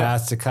too, which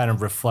has to kind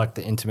of reflect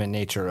the intimate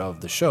nature of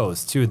the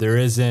shows too. There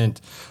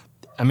isn't.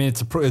 I mean,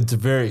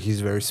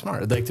 he's very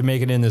smart. Like to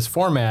make it in this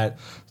format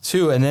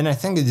too, and then I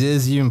think it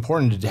is even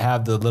important to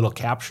have the little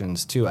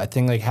captions too. I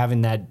think like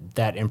having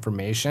that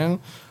information.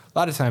 A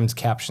lot of times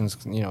captions,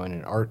 you know, in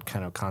an art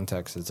kind of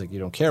context, it's like you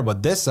don't care.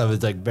 But this stuff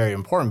is like very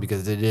important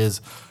because it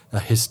is a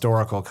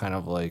historical kind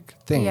of like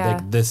thing. Yeah.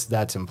 Like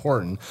that's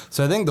important.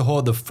 So I think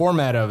the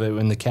format of it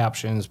and the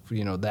captions,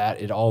 you know, that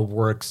it all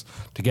works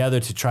together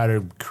to try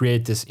to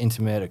create this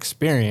intimate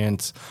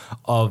experience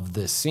of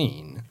the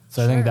scene.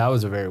 So I think that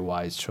was a very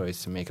wise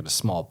choice to make it a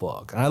small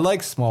book. And I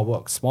like small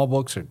books. Small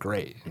books are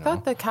great. I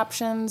thought the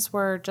captions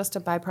were just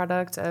a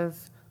byproduct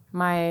of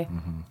my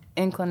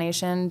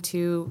inclination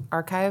to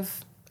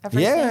archive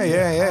everything.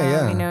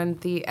 Yeah. You know, and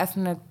the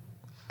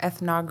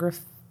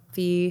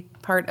ethnography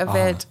part of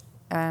it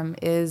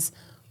is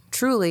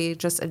truly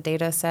just a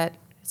data set.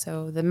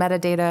 So the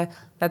metadata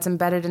that's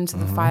embedded into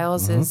the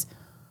files is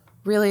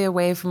really a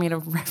way for me to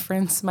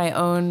reference my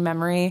own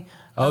memory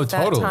of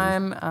that totally.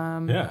 time.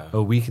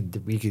 Oh, we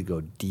could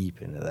go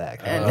deep into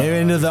that. Maybe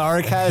into the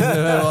archives.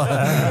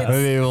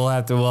 Maybe we'll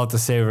have to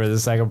savor the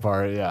second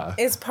part. Yeah,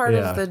 It's part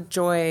of the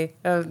joy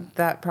of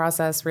that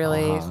process.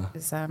 Really,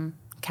 is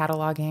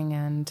cataloging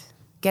and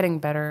getting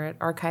better at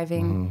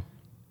archiving.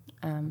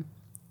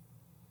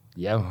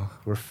 Yeah,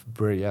 we're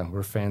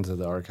fans of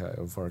the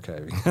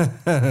archiving.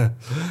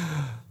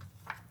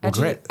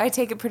 great. I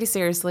take it pretty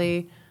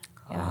seriously.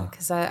 Yeah,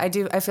 because I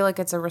feel like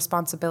it's a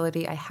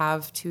responsibility I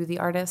have to the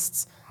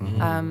artists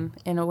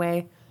in a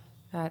way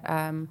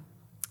that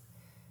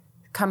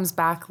comes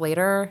back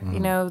later,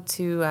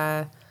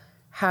 to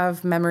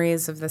have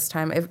memories of this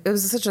time. It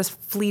was such a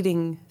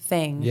fleeting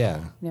thing. Yeah.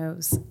 It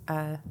was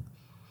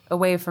a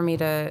way for me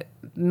to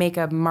make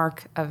a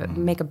mark of it,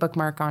 make a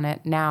bookmark on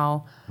it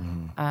now.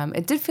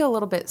 It did feel a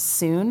little bit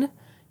soon.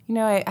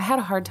 I had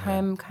a hard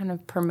time kind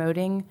of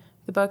promoting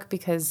the book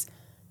because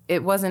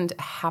it wasn't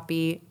a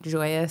happy,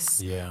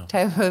 joyous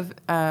type of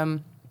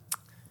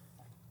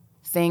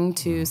thing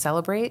to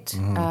celebrate.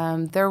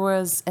 There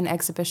was an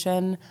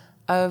exhibition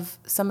of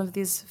some of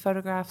these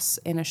photographs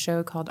in a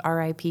show called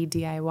R.I.P.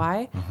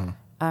 DIY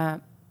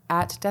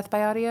at Death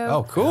by Audio.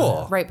 Oh,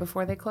 cool. Right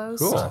before they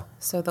closed. Cool.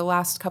 So the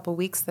last couple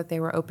weeks that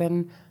they were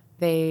open,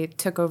 they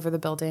took over the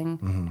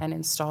building and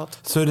installed.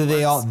 So do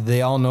they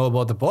all know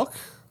about the book?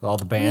 All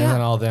the bands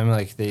and all them,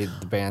 like the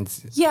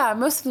bands? Yeah,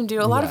 most of them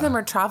do. A lot of them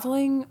are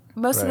traveling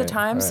most of the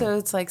time, so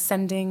it's like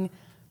sending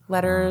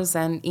letters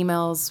and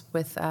emails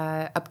with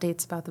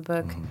updates about the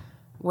book.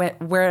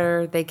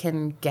 Where they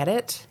can get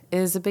it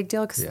is a big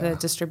deal because the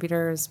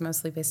distributor is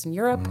mostly based in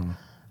Europe.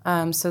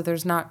 So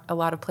there's not a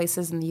lot of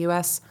places in the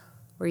U.S.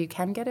 where you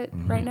can get it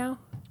right now.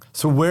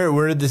 So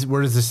where did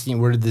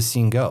this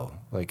scene go?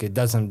 Like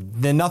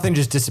then nothing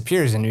just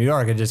disappears in New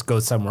York. It just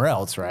goes somewhere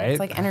else, right? It's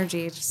like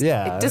energy. It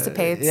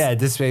dissipates. Yeah, it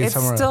dissipates it's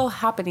somewhere. It's still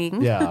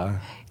happening. Yeah.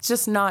 It's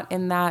just not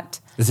in that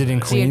Is it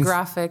in Queens?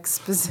 geographic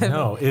specific.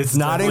 No, it's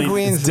not in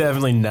Queens. It's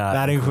definitely not.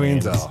 Not in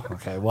Queens. Oh,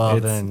 okay. Well,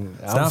 then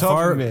it's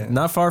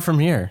not far from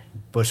here.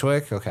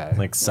 Bushwick. Okay.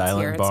 Like Silent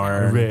here, it's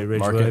Barn, Ridgewood.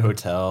 Market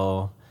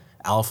Hotel,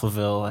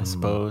 Alphaville, I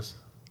suppose,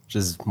 which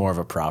is more of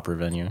a proper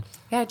venue.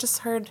 Yeah, I just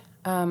heard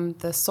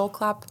the Soul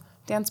Clap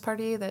dance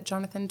party that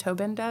Jonathan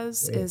Tobin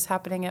does is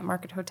happening at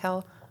Market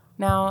Hotel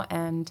now,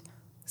 and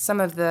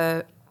some of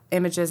the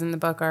images in the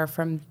book are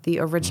from the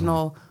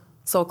original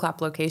Soul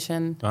Clap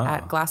location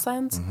at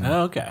Glasslands.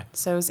 Oh, okay.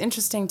 So it was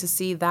interesting to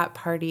see that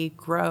party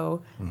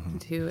grow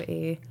into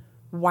a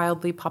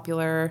wildly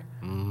popular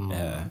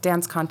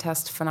dance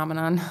contest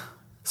phenomenon.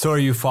 So are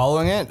you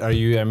following it? Have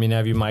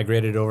you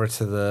migrated over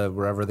to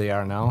wherever they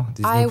are now?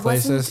 These I new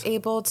places? wasn't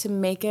able to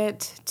make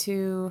it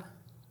to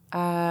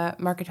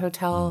Market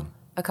Hotel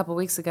a couple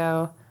weeks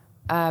ago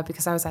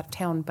because I was out of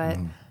town, but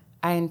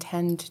I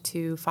intend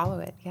to follow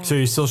it. Yeah. So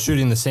you're still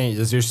shooting the same?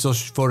 You're still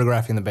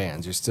photographing the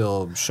bands? You're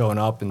still showing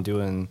up and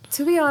doing?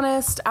 To be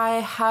honest,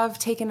 I have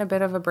taken a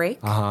bit of a break.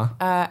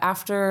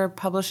 After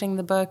publishing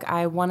the book,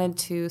 I wanted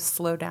to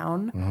slow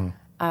down.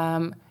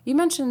 You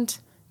mentioned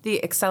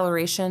the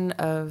acceleration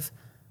of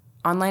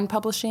online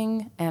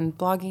publishing and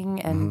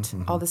blogging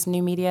and all this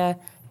new media,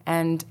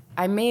 and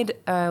I made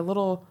a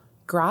little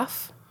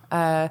graph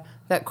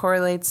that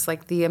correlates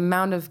like the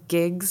amount of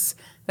gigs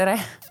that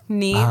I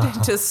need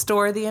to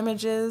store the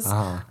images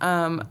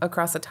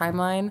across a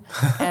timeline.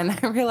 And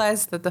I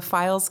realized that the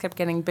files kept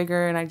getting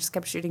bigger and I just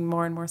kept shooting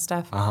more and more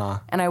stuff.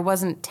 And I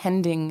wasn't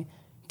tending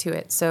to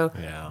it. So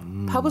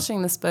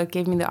publishing this book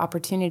gave me the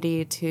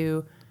opportunity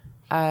to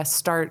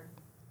start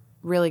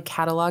really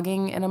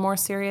cataloging in a more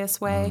serious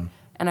way.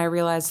 And I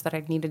realized that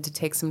I needed to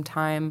take some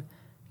time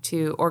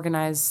to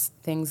organize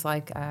things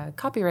like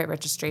copyright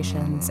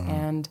registrations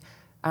and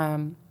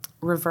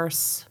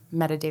reverse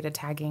metadata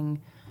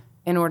tagging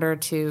in order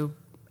to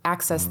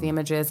access the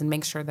images and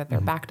make sure that they're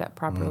backed up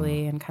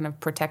properly and kind of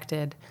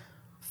protected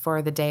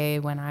for the day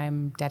when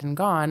I'm dead and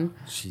gone.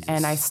 Jesus.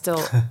 And I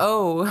still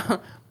owe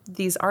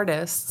these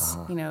artists,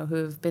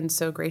 who've been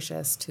so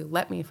gracious to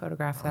let me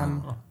photograph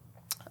them,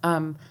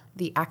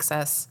 the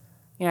access.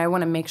 I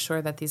want to make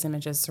sure that these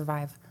images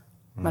survive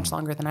much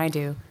longer than I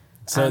do.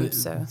 So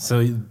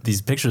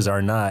these pictures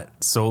are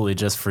not solely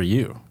just for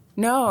you.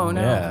 No,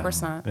 of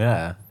course not.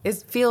 Yeah.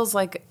 It feels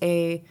like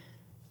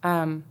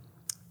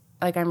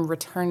like I'm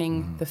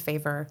returning the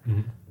favor.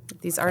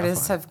 These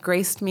artists have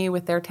graced me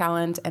with their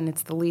talent, and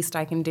it's the least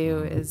I can do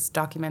is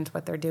document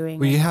what they're doing.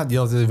 Well, you'll have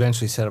to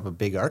eventually set up a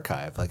big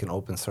archive, like an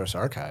open source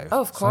archive.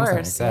 Oh, of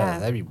course, like that. yeah.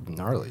 That'd be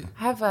gnarly.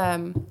 I have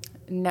a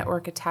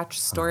network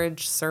attached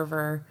storage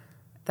server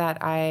that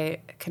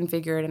I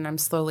configured, and I'm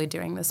slowly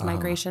doing this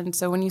migration.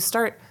 So when you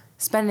start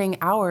spending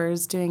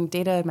hours doing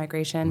data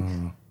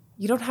migration,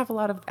 you don't have a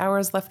lot of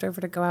hours left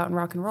over to go out and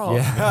rock and roll.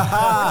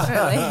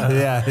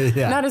 Unfortunately.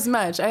 Yeah. Not as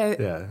much.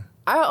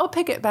 I'll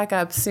pick it back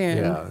up soon.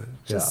 Yeah.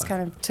 Just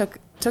kind of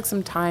took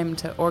some time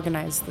to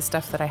organize the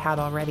stuff that I had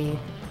already.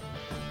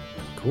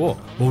 Cool.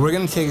 Well, we're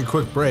going to take a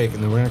quick break,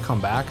 and then we're going to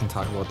come back and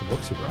talk about the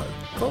books you brought.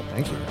 Cool.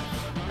 Thank you.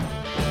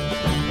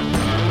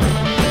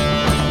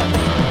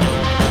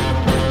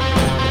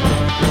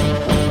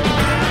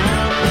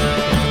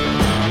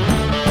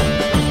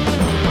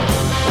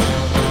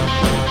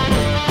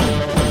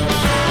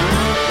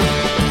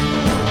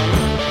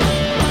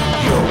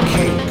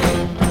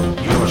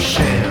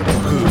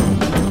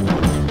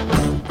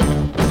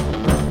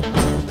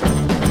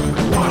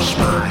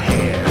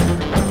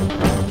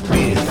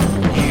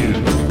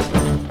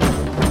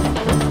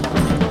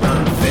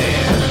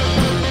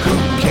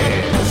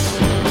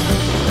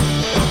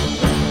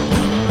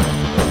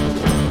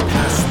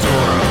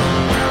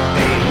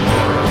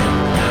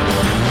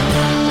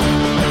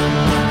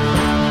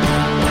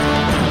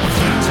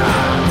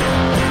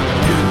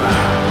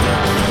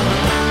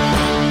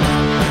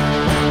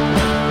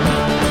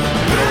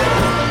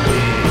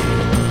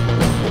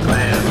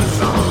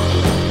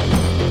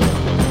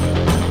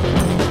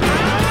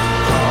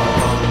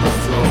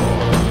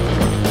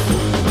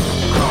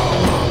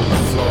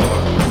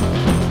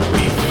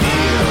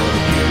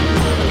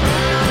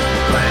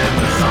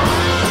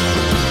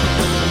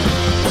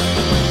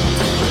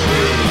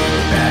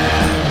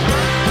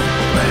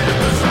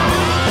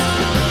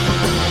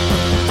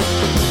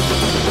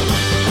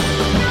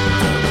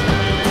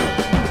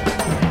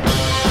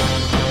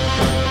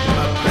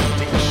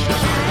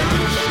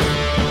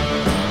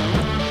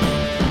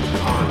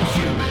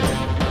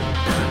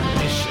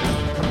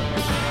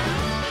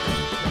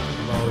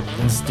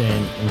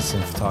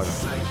 instant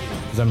photography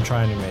because I'm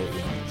trying to make.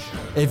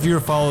 If you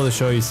follow the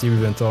show, you see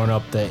we've been throwing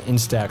up the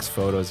Instax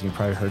photos. You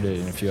probably heard it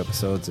in a few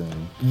episodes,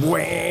 and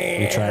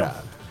we try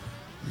to.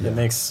 It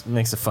makes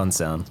a fun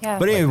sound. Yeah.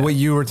 But anyway, what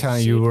you were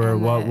telling,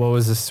 what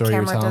was the story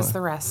you were Camera telling? does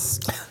the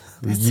rest.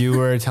 You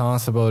were telling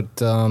us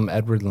about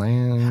Edward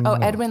Land. Oh,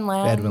 Edwin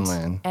Land. Edwin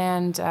Land.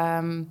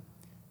 And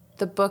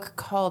the book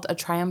called A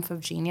Triumph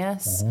of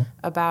Genius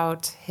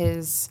about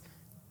his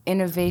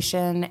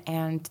innovation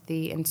and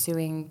the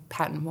ensuing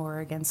patent war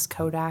against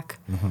Kodak.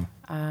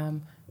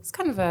 It's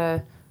kind of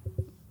a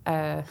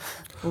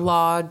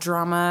law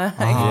drama,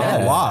 I guess.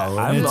 Yeah. Wow.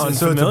 I'm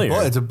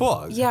unfamiliar. It's a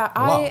book. Yeah,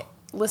 Wow. I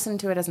listened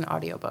to it as an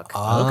audiobook.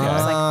 Okay. It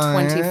was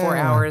like 24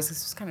 yeah. hours. It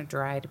was kind of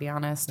dry, to be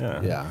honest.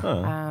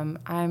 Yeah.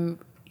 I'm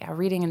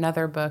reading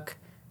another book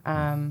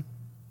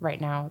right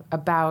now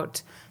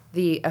about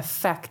the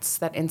effects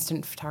that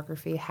instant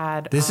photography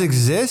had. This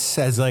exists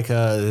as like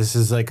a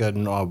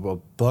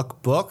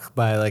book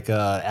by like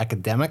a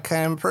academic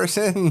kind of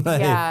person.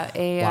 Like,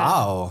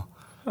 wow.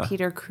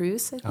 Peter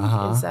Cruz, I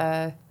think,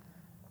 is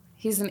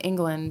he's in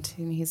England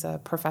and he's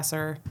a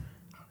professor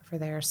over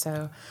there.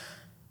 So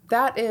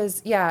that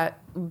is,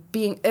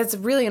 it's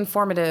really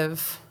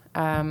informative.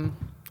 Are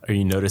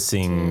you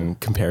noticing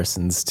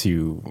comparisons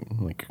to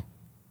like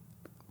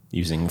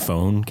using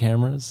phone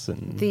cameras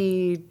and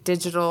The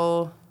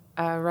digital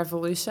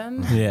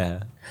revolution.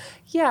 yeah?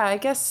 Yeah, I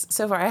guess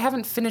so far. I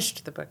haven't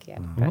finished the book yet.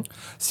 But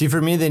See,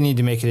 for me, they need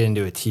to make it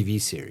into a TV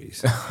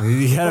series.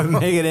 You gotta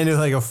make it into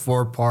like a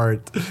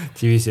 4-part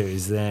TV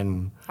series.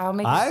 Then I'll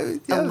make a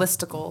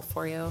listicle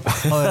for you.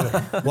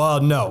 Well,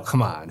 no,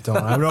 come on,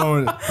 don't.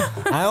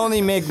 I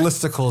only make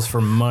listicles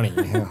for money.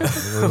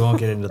 We won't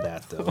get into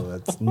that though.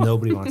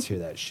 Nobody wants to hear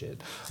that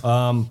shit.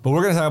 But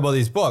we're gonna talk about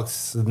these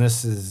books, and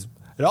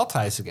it all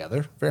ties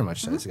together, very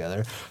much ties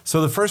together.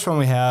 So the first one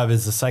we have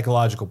is The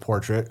Psychological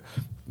Portrait,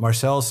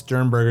 Marcel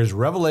Sternberger's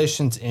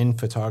Revelations in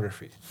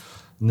Photography.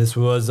 And this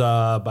was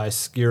by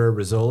Skira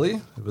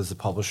Rizzoli. It was the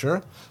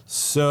publisher.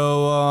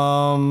 So,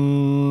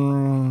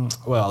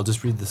 I'll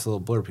just read this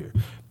little blurb here.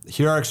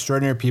 Here are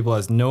extraordinary people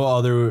as no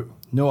other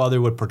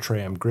would portray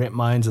them. Great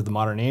minds of the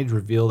modern age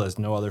revealed as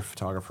no other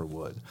photographer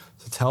would.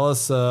 So tell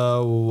us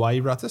why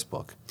you brought this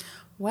book.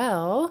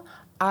 Well,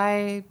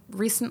 I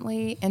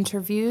recently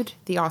interviewed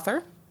the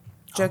author,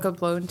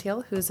 Jacob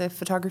Lowenthal, who's a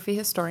photography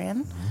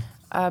historian,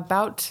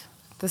 about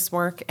this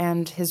work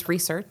and his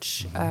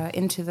research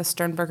into the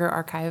Sternberger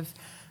archive,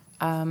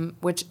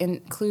 which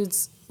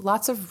includes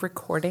lots of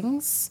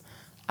recordings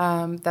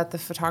that the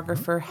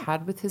photographer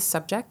had with his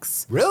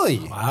subjects. Really?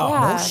 Wow.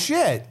 Yeah. No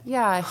shit.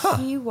 Yeah,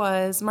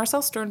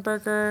 Marcel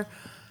Sternberger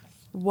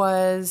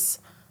was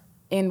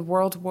in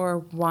World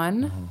War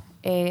I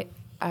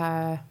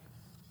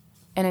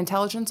an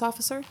intelligence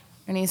officer,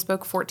 and he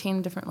spoke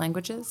 14 different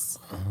languages.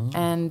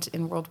 And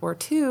in World War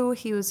II,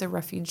 he was a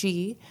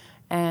refugee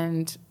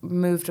and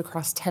moved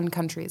across 10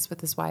 countries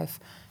with his wife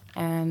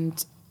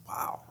and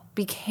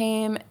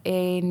became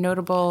a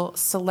notable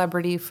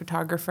celebrity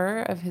photographer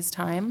of his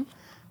time.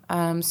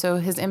 So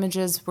his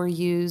images were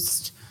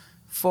used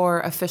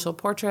for official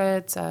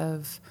portraits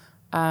of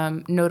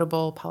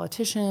notable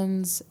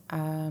politicians.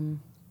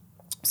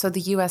 So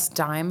the U.S.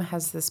 Dime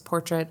has this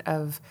portrait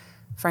of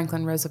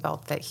Franklin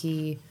Roosevelt that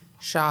he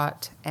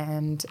shot.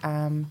 And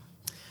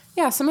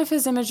some of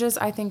his images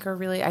I think are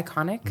really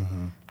iconic.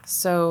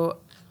 So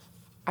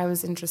I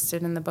was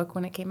interested in the book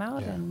when it came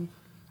out. Yeah.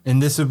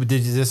 And did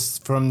you this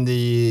from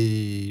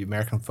the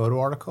American Photo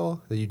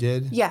article that you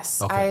did?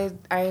 yes, Okay.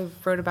 I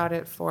wrote about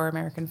it for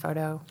American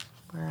Photo,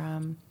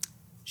 where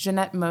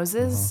Jeanette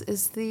Moses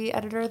is the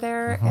editor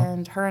there,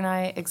 and her and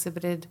I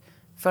exhibited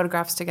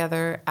photographs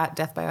together at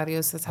Death by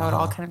Audio. So that's how it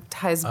all kind of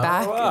ties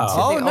back into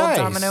the old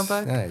Domino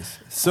book. Nice.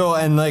 So,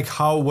 and like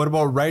what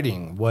about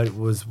writing?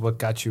 What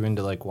got you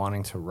into like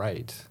wanting to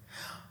write?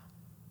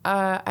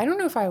 I don't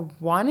know if I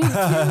wanted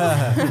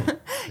to.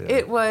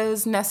 It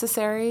was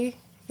necessary,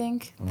 I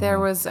think. There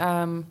was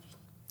an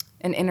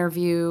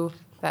interview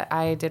that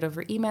I did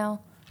over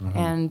email,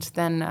 and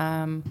then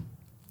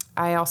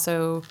I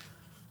also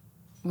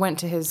went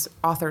to his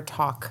author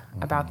talk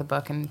about the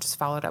book and just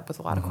followed up with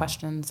a lot of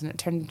questions, and it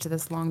turned into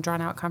this long,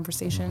 drawn-out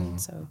conversation.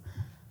 So,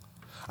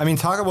 I mean,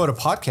 talk about a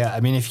podcast. I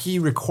mean, if he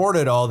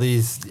recorded all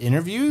these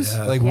interviews,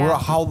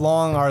 how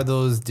long are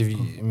those? Do you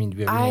have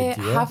any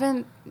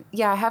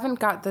idea? I haven't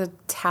got the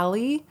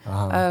tally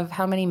of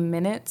how many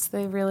minutes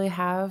they really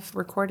have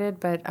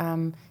recorded, but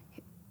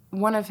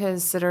one of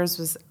his sitters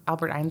was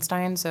Albert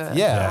Einstein, so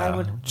I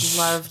would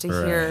love to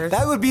hear.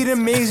 That would be an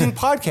amazing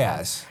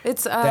podcast.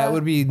 That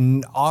would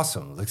be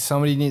awesome. Like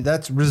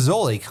that's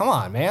Rizzoli. Come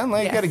on, man.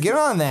 Like you got to get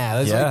on that.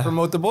 Let's like,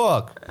 promote the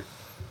book.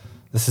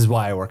 This is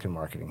why I work in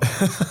marketing,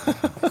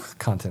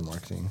 content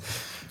marketing.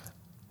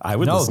 I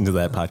would listen to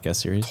that podcast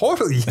series.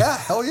 Totally, yeah,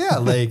 hell yeah.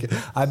 Like,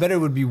 I bet it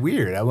would be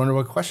weird. I wonder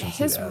what questions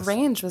his he'd ask.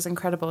 range was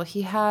incredible.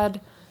 He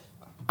had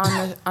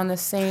on the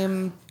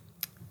same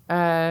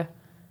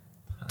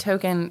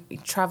token, he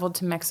traveled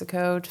to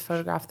Mexico to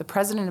photograph the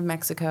president of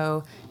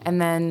Mexico,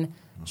 and then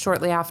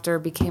shortly after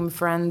became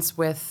friends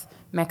with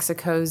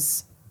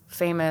Mexico's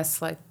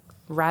famous like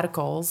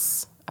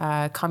radicals,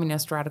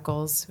 communist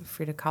radicals,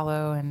 Frida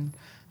Kahlo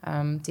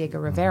and Diego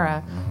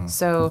Rivera.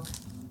 So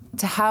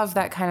to have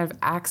that kind of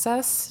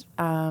access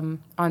on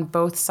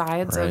both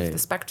sides of the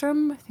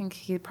spectrum, I think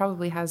he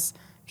probably has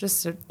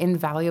just an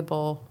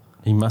invaluable.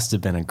 He must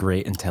have been a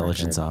great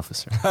intelligence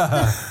officer.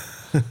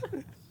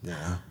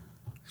 Yeah.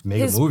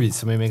 Make a movie.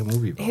 Somebody make a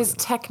movie about his it.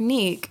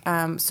 technique.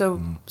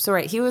 So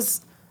right. He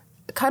was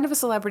kind of a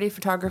celebrity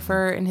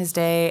photographer in his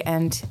day,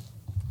 and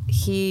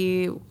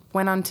he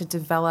went on to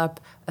develop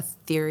a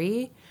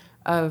theory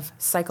of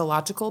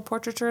psychological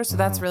portraiture. So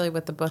that's really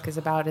what the book is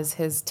about, is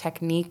his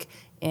technique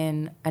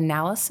in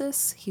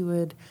analysis. He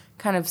would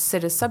kind of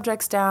sit his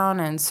subjects down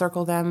and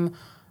circle them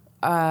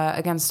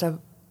against a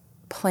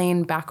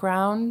plain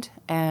background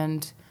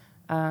and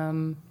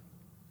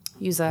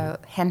use a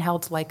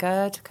handheld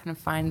Leica to kind of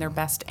find their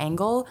best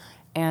angle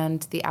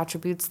and the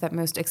attributes that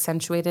most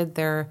accentuated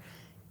their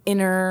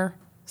inner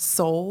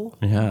soul.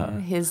 Yeah.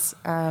 His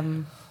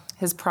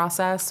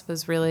process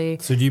was really...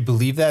 So do you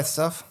believe that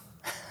stuff?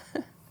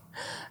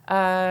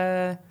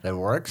 That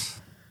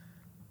works?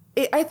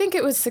 I think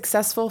it was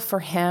successful for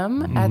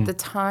him at the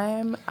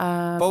time.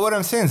 But what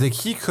I'm saying is, like,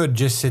 he could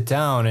just sit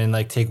down and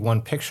like take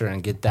one picture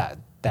and get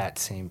that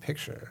same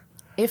picture.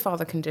 If all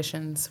the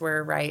conditions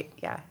were right,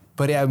 yeah.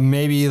 But yeah,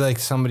 maybe like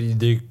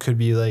there could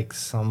be like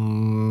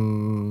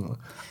some.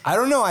 I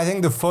don't know. I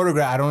think the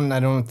photograph.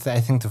 I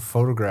think the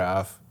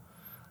photograph.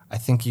 I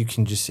think it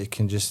can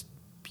just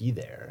be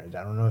there.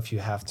 I don't know if you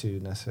have to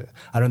necessarily.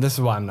 This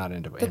is why I'm not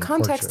into it. The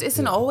context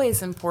isn't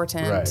always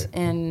important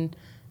in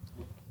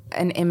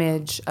an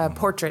image, a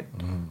portrait.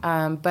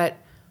 But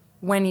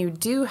when you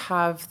do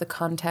have the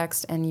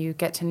context and you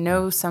get to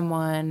know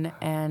someone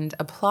and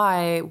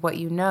apply what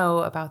you know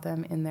about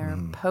them in their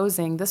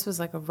posing, this was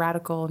like a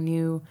radical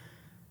new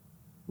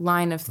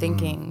line of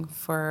thinking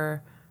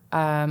for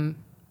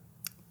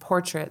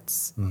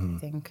portraits, I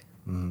think.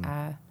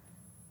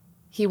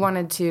 He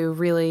wanted to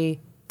really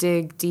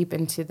dig deep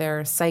into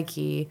their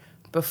psyche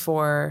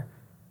before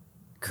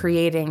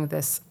creating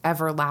this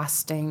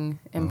everlasting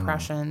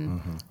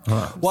impression.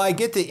 Well, I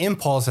get the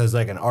impulse as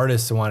like an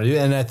artist to want to do it,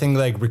 and I think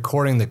like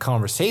recording the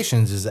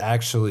conversations is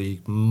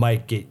actually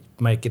might get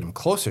him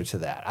closer to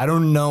that. I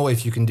don't know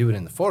if you can do it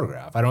in the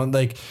photograph. I don't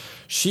like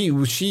she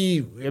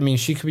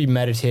could be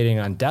meditating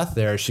on death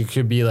there. She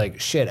could be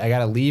like, shit, I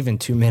gotta leave in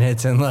 2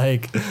 minutes and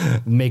like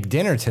make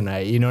dinner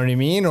tonight. You know what I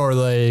mean? Or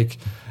like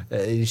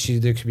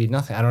there could be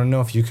nothing. I don't know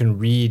if you can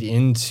read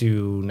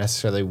into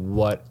necessarily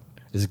what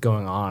is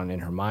going on in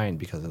her mind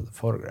because of the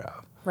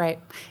photograph. Right.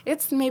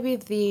 It's maybe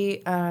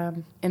the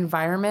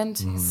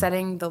environment,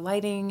 setting the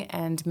lighting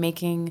and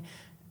making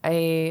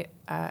an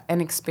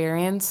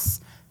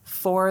experience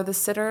for the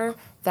sitter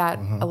that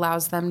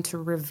allows them to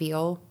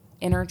reveal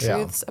inner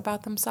truths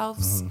about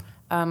themselves.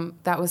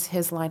 That was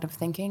his line of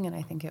thinking, and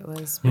I think it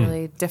was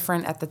really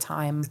different at the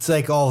time. It's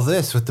like all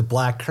this with the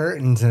black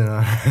curtains, and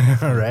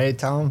right,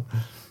 Tom?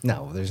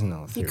 No, there's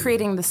no theory. You're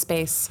creating the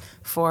space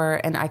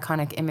for an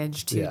iconic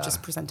image to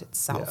just present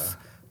itself,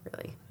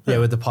 really. Yeah,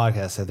 with the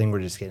podcast, I think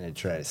we're just getting to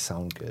try to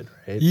sound good,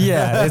 right?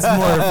 Yeah, it's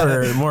more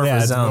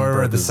for sound more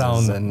for the purposes.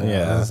 sound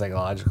than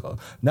psychological.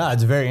 No,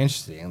 it's very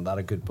interesting. A lot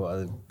of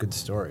good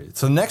stories.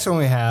 So next one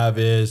we have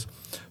is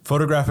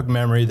Photographic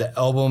Memory, the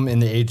album in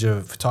the age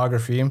of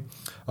photography,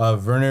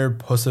 Werner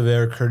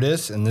Posever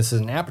Curtis, and this is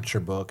an Aperture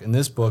book, and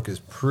this book is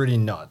pretty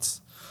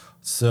nuts.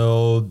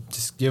 So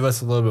just give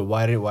us a little bit.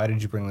 Why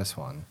did you bring this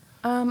one?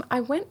 I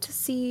went to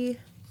see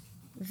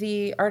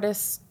the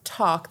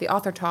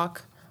author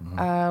talk,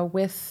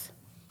 with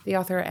the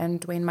author, and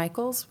Dwayne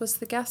Michaels was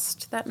the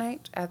guest that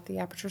night at the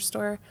Aperture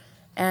store,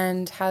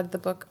 and had the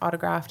book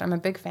autographed. I'm a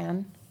big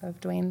fan of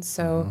Dwayne,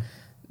 so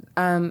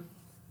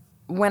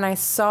when I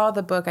saw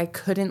the book, I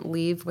couldn't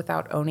leave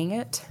without owning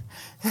it.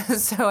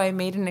 So I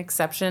made an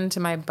exception to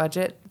my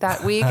budget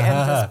that week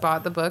and just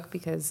bought the book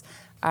because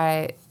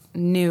I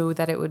knew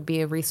that it would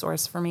be a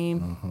resource for me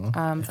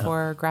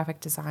for graphic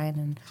design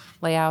and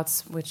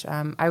layouts, which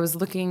I was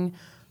looking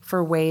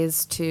for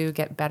ways to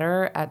get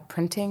better at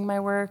printing my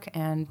work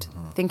and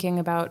thinking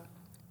about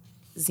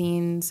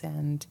zines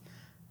and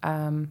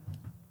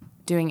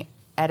doing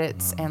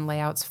edits and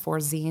layouts for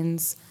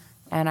zines.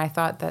 And I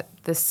thought that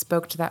this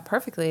spoke to that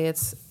perfectly.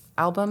 It's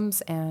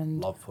albums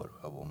and Love photo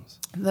albums.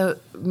 The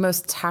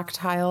most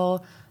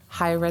tactile,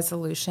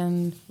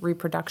 high-resolution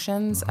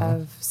reproductions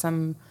of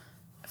some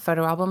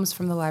photo albums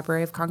from the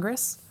Library of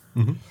Congress.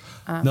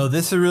 No,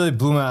 this really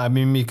blew my. I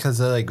mean,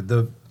 because like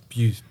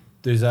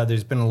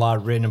there's been a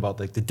lot written about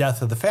like the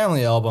death of the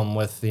family album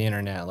with the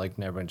internet. Like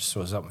everyone just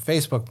shows up on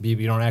Facebook.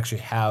 You don't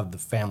actually have the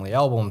family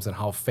albums and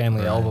how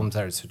family albums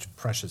are such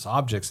precious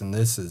objects. And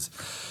this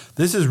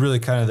is really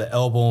kind of the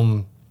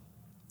album.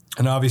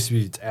 And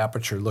obviously it's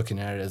Aperture looking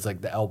at it as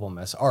like the album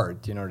as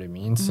art. You know what I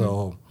mean?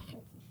 So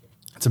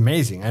it's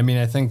amazing. I mean,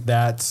 I think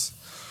that's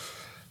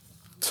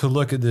to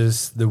look at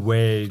this the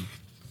way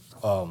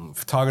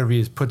photography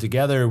is put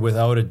together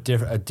without a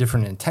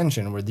different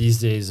intention, where these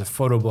days a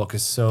photo book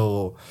is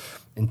so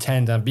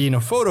intent on being a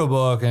photo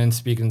book and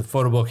speaking the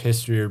photo book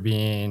history or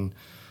being,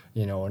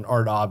 an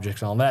art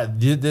object and all that.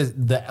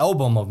 The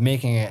album of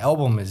making an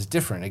album is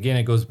different. Again,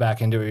 it goes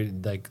back into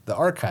like the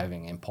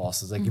archiving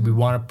impulses. Like if we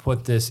want to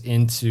put this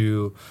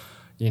into,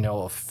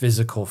 a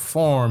physical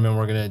form, and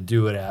we're gonna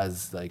do it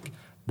as like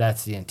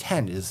that's the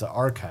intent is the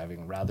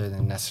archiving rather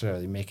than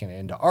necessarily making it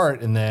into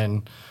art and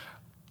then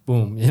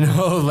boom,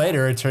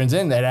 later it turns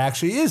in that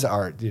actually is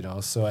art.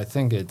 So I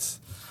think it's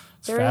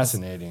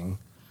fascinating.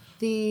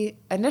 The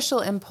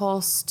initial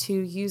impulse to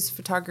use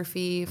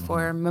photography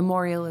for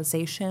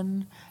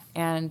memorialization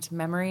and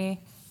memory,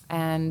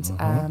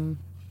 and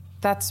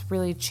that's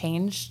really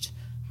changed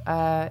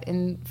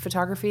in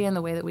photography and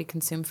the way that we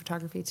consume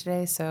photography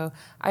today. So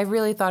I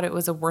really thought it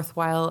was a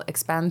worthwhile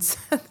expense.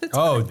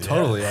 Oh,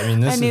 totally. I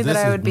mean, I knew that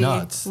I would be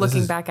nuts.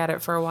 looking back at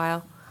it for a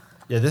while.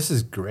 Yeah, this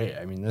is great.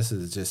 I mean, this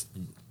is just.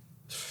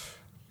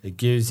 It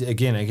gives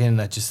again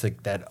that just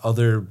like that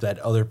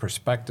other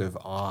perspective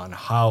on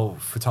how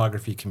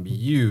photography can be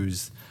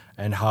used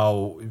and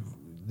how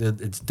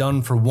it's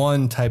done for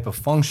one type of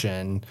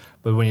function,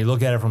 but when you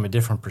look at it from a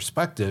different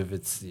perspective,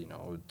 this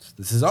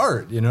is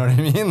art. You know what I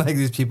mean? Like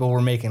these people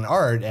were making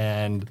art,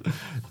 and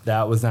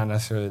that was not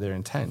necessarily their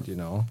intent.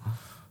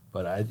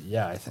 But I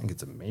think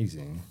it's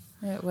amazing.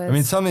 It was. I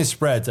mean, some of these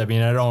spreads. I mean,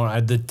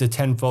 the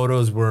 10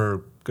 photos we're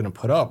gonna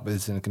put up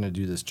isn't gonna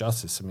do this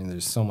justice. I mean,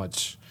 there's so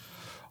much.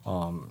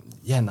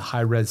 And the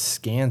high res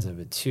scans of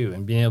it too,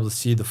 and being able to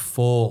see the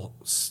full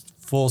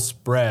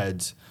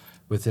spreads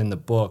within the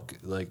book,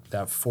 like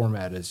that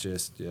format is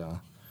just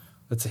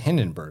that's a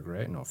Hindenburg,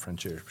 right? No,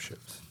 French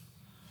airships.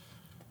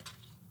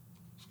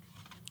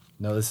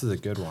 No, this is a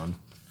good one.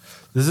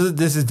 This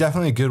is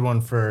definitely a good one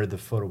for the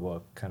photo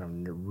book kind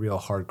of real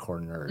hardcore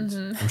nerds.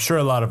 I'm sure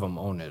a lot of them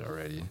own it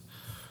already.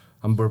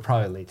 We're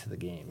probably late to the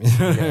game. You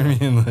know what I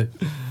mean? Like,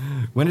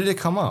 when did it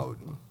come out?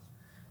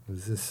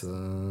 Is this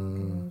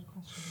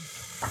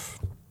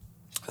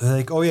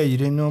like, oh yeah, you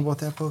didn't know about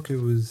that book? It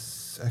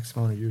was X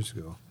amount of years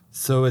ago.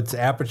 So it's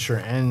Aperture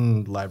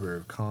and Library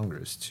of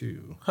Congress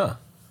too. Huh.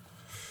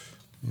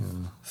 Yeah.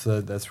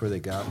 So that's where they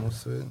got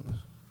most of it.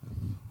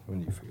 When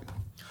do you forget?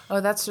 Oh,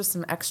 that's just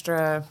some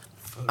extra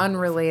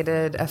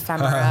unrelated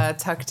ephemera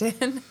tucked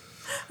in.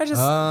 I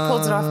just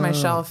pulled it off my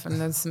shelf, and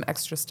there's some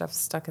extra stuff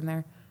stuck in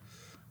there.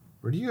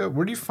 Where do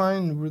you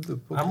find where the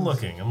book? I'm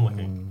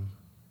looking.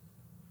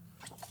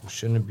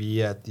 Shouldn't it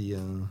be at the?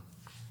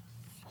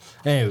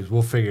 Anyways,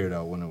 we'll figure it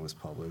out when it was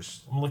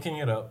published. I'm looking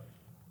it up.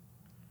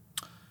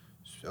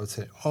 I would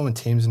say, and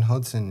Thames and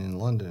Hudson in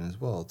London as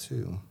well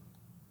too.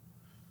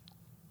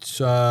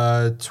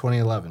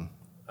 2011.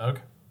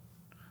 Okay.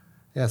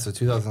 Yeah, so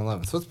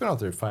 2011. So it's been out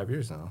there 5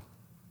 years now.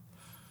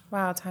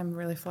 Wow, time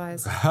really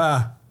flies.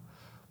 Well,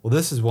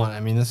 this is one. I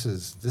mean, this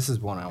is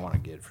one I want to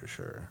get for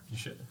sure. You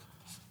should.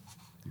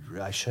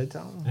 I should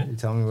tell him? You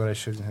tell me what I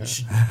should have. You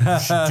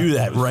should do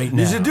that right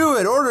now. You should do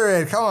it. Order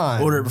it. Come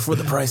on. Order it before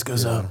the price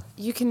goes up.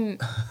 You can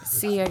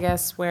see, I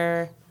guess,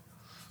 where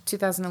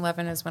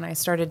 2011 is when I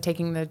started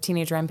taking the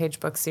Teenage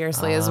Rampage book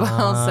seriously as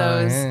well. So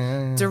it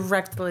was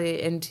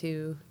directly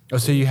into... Oh,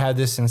 so you had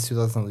this since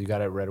 2000? You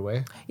got it right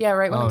away? Yeah,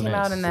 right when it came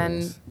nice, out, and then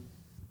nice.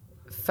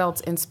 felt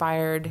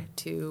inspired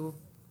to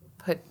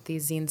put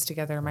these zines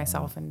together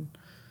myself, and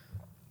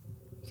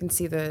you can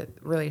see the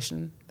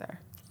relation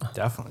there.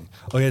 Definitely.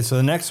 Okay, so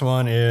the next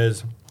one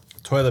is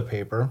toilet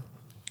paper.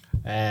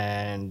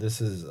 And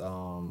this is,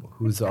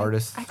 who's the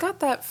artist? I got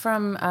that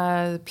from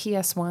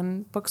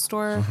PS1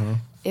 bookstore.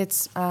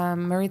 It's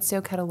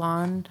Maurizio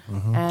Catalan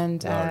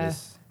and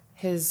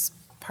his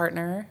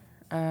partner.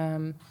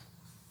 And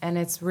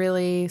it's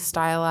really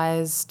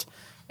stylized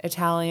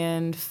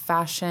Italian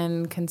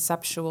fashion,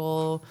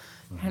 conceptual,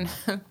 kind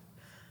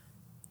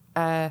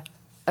of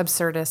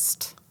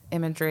absurdist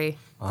imagery.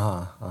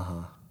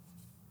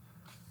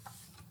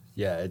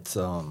 Yeah, it's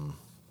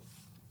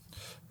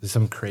there's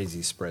some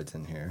crazy spreads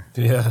in here.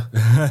 Yeah.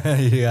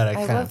 You gotta I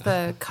kind love of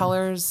the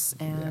colors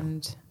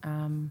and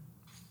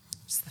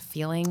just the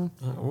feeling.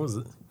 What was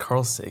it?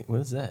 Carl Sagan.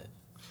 What is that?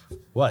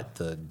 what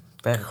the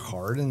Back-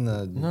 card in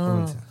the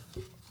No.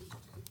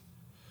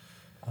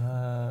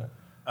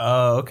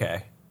 Oh,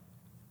 okay.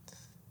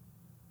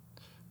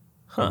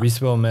 A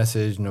Responsible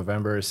Message,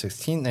 November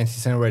 16th,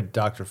 1970, by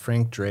Dr.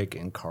 Frank Drake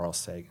and Carl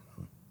Sagan.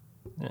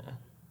 Yeah.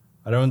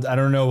 I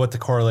don't know what the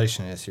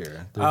correlation is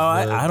here. There's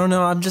I don't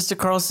know. I'm just a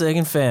Carl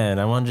Sagan fan.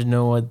 I wanted to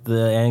know what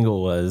the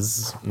angle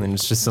was. I mean,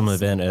 it's just some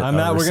event at I'm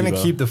not. We're gonna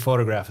Arecibo. keep the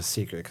photograph a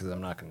secret because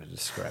I'm not gonna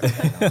describe it.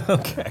 Right now.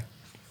 Okay.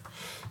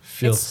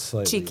 Feels It's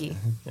slightly cheeky.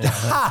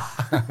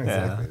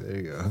 Exactly. There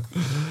you go.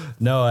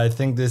 No, I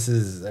think this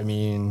is. I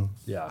mean,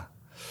 yeah.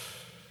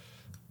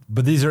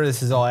 But this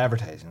is all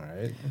advertising,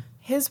 right?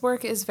 His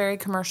work is very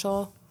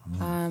commercial.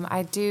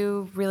 I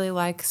do really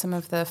like some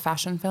of the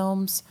fashion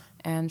films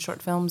and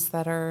short films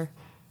that are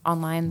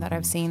online that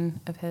I've seen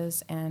of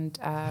his, and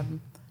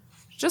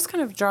just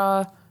kind of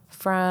draw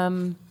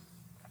from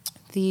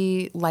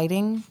the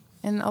lighting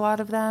in a lot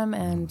of them,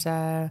 and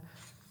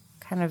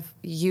kind of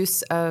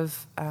use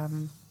of,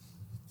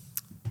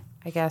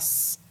 I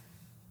guess,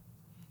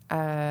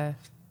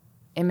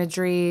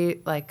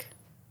 imagery like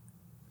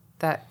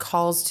that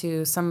calls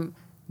to some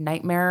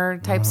nightmare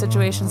type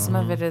situations. Some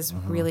of it is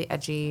really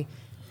edgy,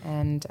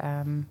 and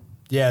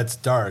Yeah, it's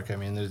dark. I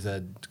mean, there's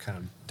that kind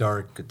of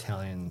dark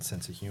Italian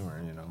sense of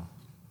humor,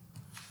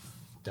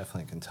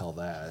 Definitely can tell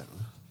that.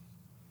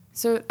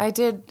 so I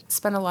did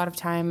spend a lot of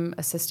time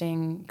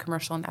assisting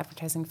commercial and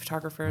advertising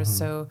photographers.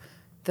 So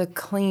the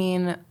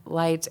clean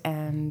light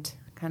and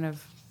kind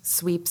of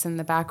sweeps in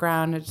the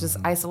background, it's just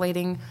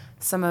isolating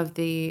some of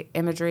the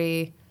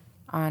imagery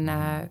on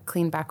a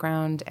clean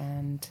background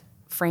and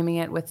framing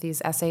it with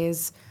these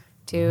essays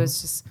too.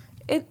 It's just,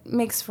 it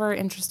makes for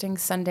interesting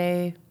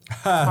Sunday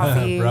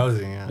coffee.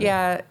 Browsing,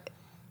 Yeah,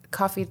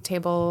 coffee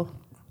table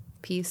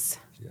piece.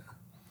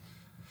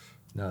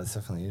 No, it's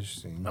definitely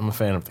interesting. I'm a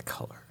fan of the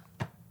color.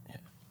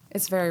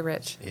 It's very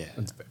rich, Yeah,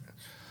 it's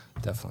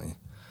definitely.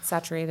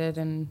 saturated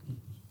and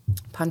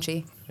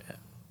punchy.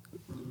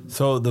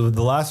 So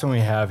the last one we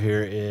have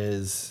here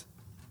is,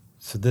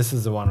 so this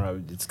is the one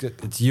where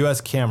it's U.S.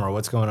 camera.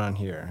 What's going on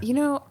here?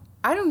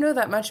 I don't know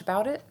that much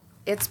about it.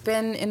 It's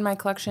been in my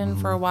collection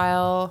for a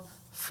while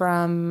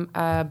from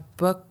a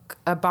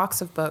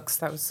box of books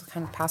that was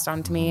kind of passed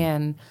on to me,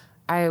 and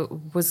I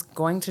was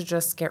going to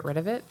just get rid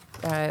of it,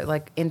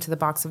 like into the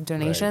box of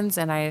donations,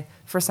 and I,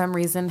 for some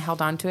reason,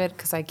 held on to it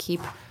because I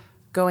keep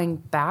going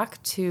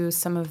back to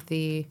some of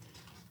the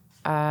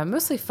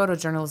mostly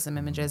photojournalism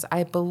images.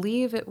 I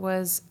believe it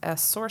was a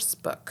source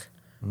book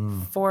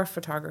for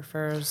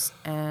photographers,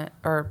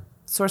 or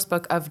source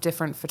book of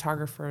different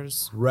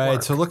photographers' Right.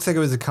 work. So it looks like it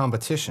was a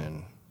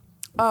competition.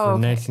 Oh,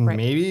 okay, right.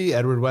 Maybe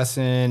Edward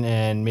Weston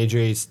and Major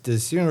H.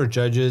 Decision were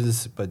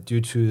judges, but due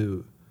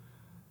to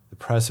the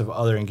press of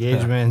other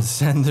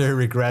engagements and their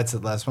regrets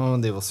at last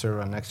moment, they will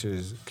serve on next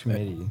year's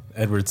committee.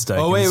 Edward Steichen.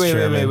 Oh,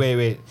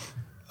 wait.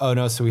 Oh,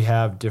 no, so we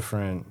have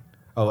different...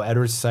 Oh,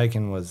 Edward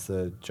Steichen was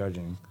the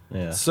judging.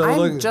 Yeah. So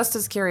I'm just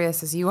as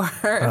curious as you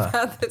are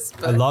about this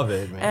book. I love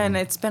it, man. And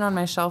it's been on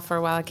my shelf for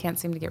a while. I can't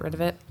seem to get rid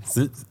of it.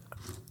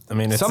 I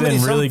mean, it's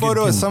in really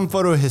good. Some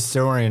photo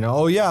historian.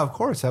 Oh yeah, of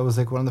course. That was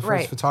like one of the first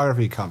Right.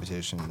 photography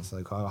competitions.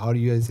 Like, how do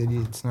you guys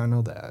idiots not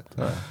know that?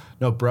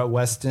 No, Brett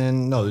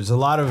Weston. No, there's a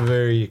lot of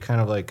very kind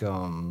of like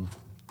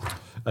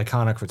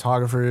iconic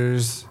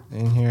photographers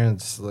in here.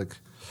 It's like,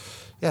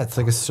 yeah, it's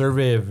like a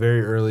survey of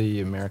very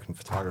early American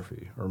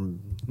photography, or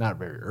not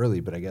very early,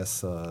 but I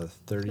guess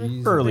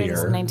 30s. Earlier.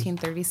 It's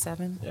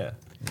 1937. Yeah.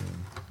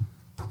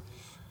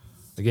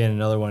 Again,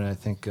 another one. I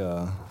think.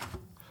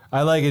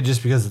 I like it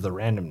just because of the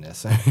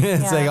randomness.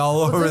 It's Yeah. like all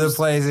Well, over the there's-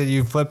 place, and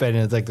you flip it, and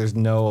it's like there's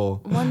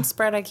no. One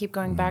spread I keep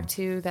going back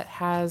to that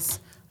has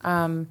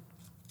a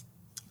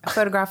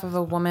photograph of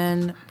a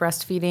woman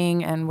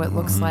breastfeeding and what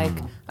looks like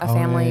a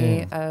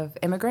family of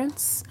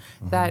immigrants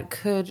that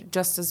could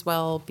just as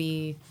well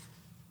be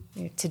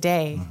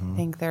today. I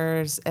think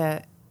there's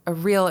a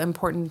real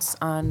importance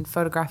on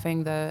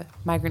photographing the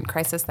migrant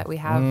crisis that we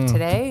have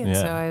today. And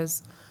so Yeah. I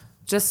was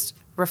just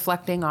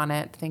reflecting on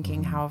it,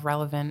 thinking how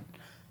relevant.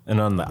 And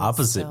on the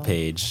opposite still-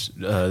 page,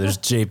 there's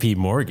J.P.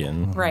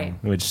 Morgan. Right.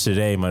 Which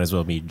today might as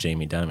well be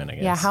Jamie Dimon, I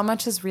guess. Yeah, how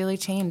much has really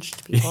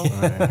changed, people?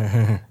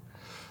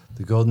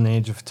 The golden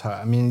age of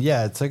photography. I mean,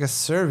 yeah, it's like a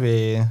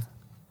survey.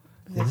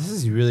 Yeah,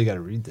 you really got to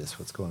read this.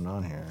 What's going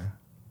on here?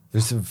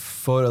 There's some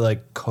photo,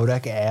 like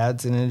Kodak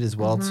ads in it as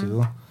well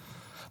too.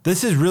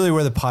 This is really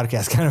where the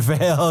podcast kind of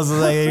fails.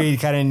 Like you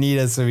kind of need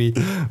us to be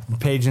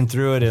paging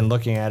through it and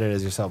looking at it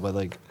as yourself. But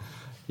like,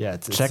 yeah,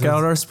 Check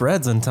out our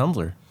spreads on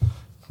Tumblr.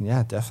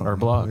 Yeah, definitely. our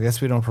blog. I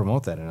guess we don't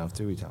promote that enough,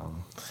 do we,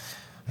 Tom?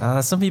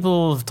 Some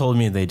people have told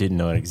me they didn't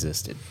know it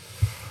existed.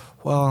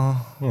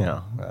 Well, You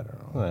know, I don't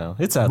know. well,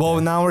 it's out Well,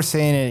 there. now we're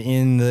saying it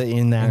in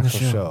the actual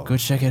show. Go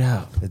check it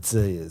out. It's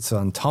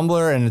on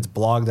Tumblr and it's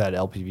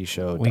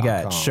blog.lpvshow.com. We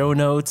got show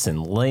notes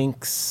and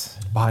links.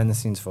 behind the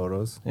scenes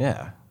photos,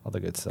 Yeah. all the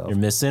good stuff. You're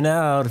missing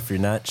out if you're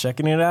not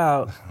checking it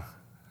out.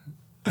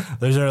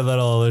 There's our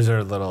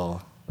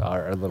little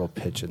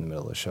pitch in the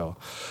middle of the show.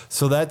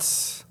 So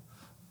that's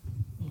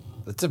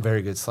a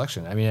very good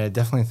selection. I mean, I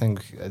definitely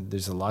think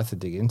there's a lot to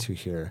dig into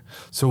here.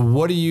 So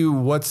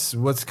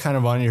what's kind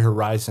of on your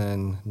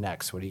horizon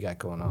next? What do you got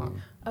going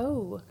on?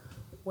 Oh,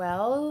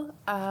 well,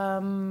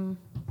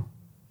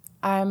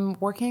 I'm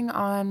working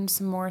on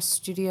some more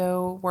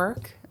studio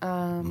work,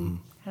 kind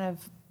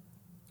of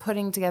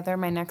putting together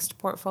my next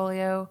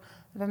portfolio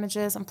of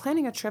images. I'm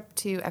planning a trip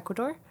to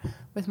Ecuador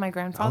with my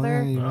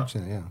grandfather. Oh, yeah, you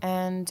mentioned it, yeah.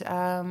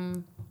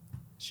 And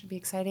should be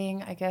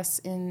exciting. I guess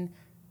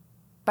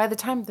by the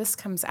time this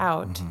comes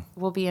out,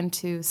 we'll be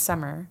into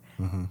summer,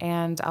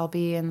 and I'll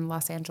be in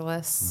Los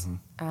Angeles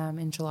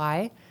in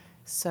July.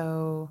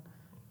 So,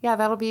 yeah,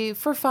 that'll be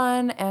for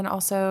fun, and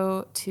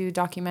also to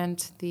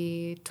document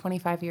the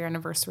 25-year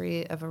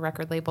anniversary of a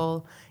record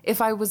label.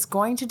 If I was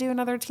going to do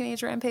another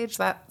Teenage Rampage,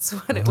 that's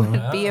what it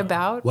would be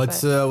about.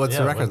 What's but-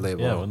 the record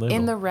label? Yeah, what label?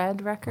 in the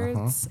Red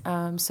Records.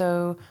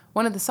 So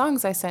one of the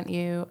songs I sent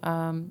you,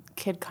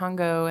 Kid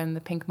Congo and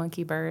the Pink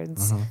Monkey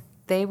Birds,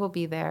 they will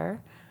be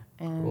there.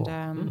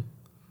 And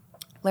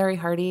Larry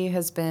Hardy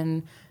has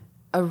been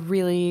a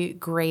really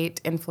great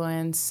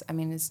influence. I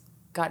mean, he's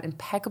got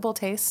impeccable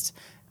taste.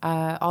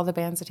 All the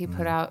bands that he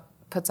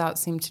puts out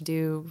seem to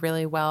do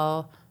really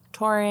well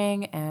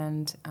touring,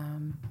 and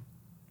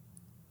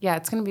yeah,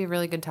 it's going to be a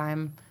really good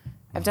time.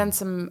 I've done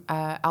some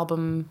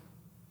album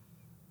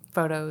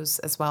photos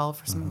as well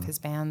for some of his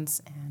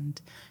bands, and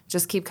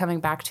just keep coming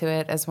back to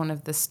it as one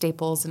of the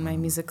staples in my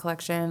music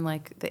collection.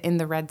 Like the In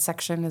the Red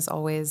section has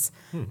always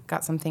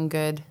got something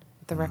good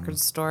at the record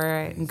store.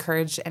 I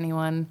encourage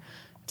anyone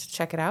to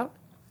check it out.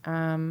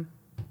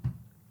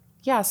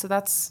 Yeah, so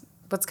that's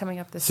what's coming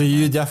up this So summer.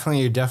 you're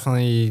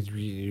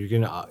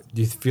gonna.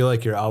 Do you feel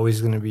like you're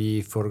always gonna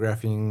be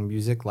photographing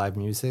music, live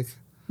music?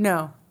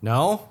 No.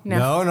 No.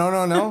 No.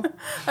 No.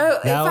 Oh,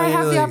 if Now I you're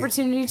have the like-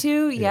 opportunity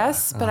to,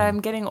 yes, but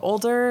I'm getting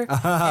older,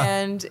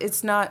 and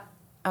it's not.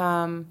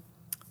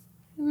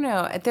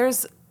 No,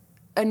 there's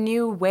a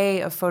new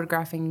way of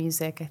photographing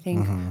music. I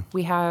think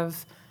we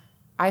have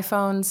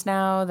iPhones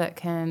now that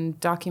can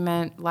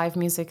document live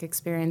music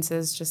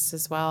experiences just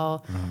as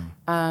well.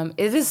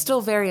 It is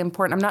still very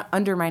important. I'm not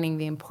undermining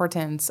the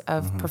importance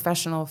of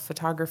professional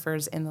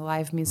photographers in the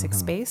live music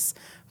space,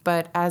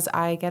 but as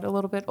I get a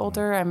little bit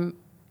older, I'm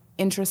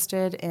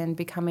interested in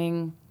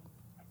becoming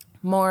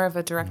more of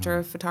a director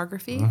of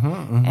photography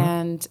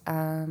and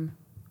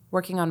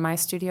working on my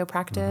studio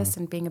practice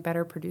and being a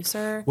better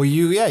producer. Well,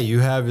 you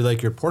have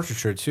like your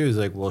portraiture too. Is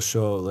like we'll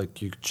show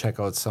like you can check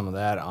out some of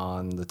that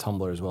on the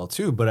Tumblr as well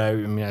too. But I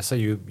mean, I saw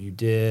you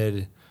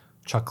did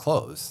Chuck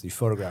Close. You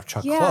photographed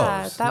Chuck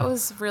Yeah, Close. that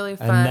was really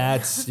fun. And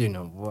that's,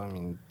 well, I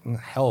mean,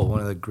 hell,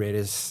 one of the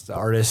greatest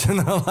artists in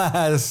the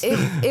last. It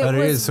 100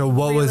 years. was So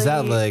what was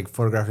that really- like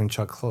photographing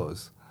Chuck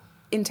Close?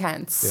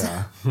 intense.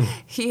 Yeah.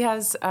 He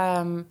has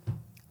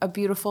a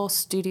beautiful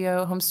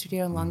home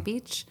studio in Long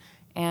Beach,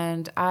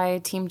 and I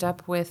teamed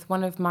up with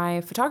one of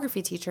my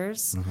photography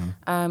teachers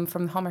from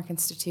the Hallmark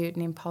Institute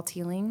named Paul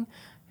Teeling,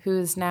 who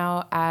is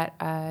now at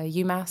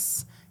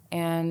UMass,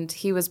 and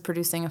he was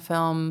producing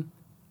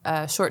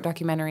a short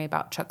documentary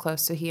about Chuck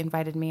Close, so he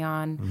invited me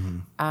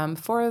on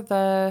for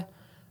the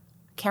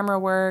camera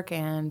work,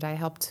 and I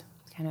helped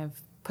kind of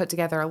put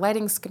together a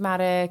lighting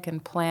schematic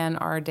and plan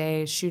our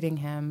day shooting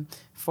him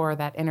for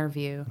that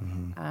interview.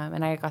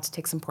 And I got to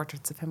take some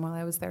portraits of him while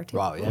I was there too.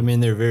 Wow. I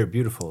mean, they're very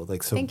beautiful.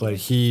 Like, so, Thank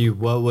but you.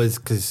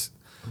 because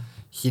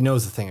he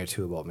knows a thing or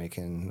two about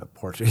making a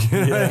portrait.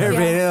 You know what I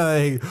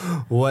mean? Like,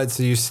 what?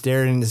 So you're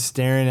staring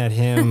at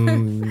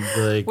him,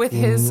 like. With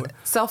his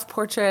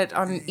self-portrait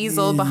on an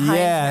easel behind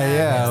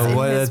him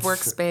in his that's-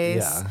 workspace.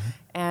 yeah.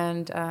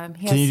 And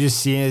he Can you has, just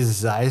see in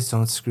his eyes?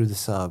 Don't screw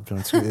this up.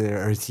 Don't screw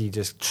or is he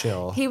just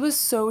chill? he was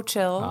so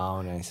chill.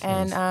 Oh, nice,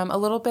 And nice. a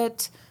little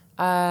bit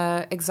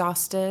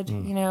exhausted.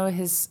 You know,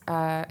 he's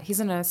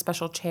in a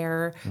special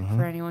chair.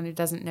 For anyone who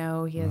doesn't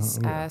know, he has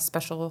a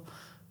special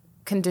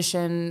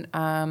condition,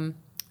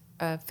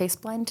 face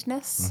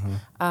blindness.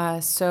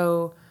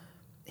 So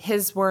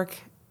his work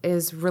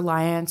is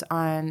reliant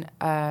on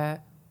a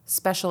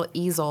special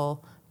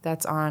easel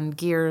that's on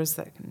gears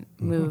that can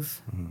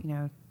move, you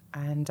know,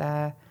 and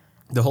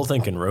The whole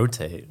thing can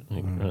rotate.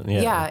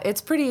 yeah,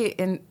 it's pretty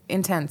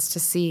intense to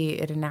see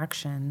it in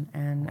action.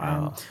 And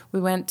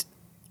we went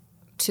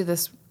to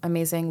this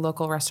amazing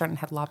local restaurant and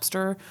had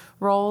lobster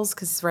rolls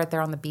because it's right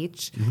there on the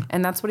beach.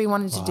 And that's what he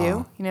wanted to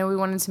do. You know, we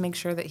wanted to make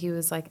sure that he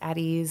was like at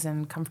ease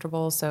and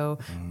comfortable. So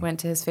went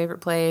to his favorite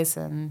place,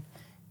 and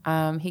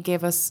he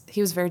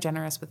was very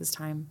generous with his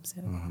time.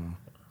 So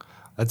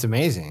That's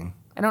amazing.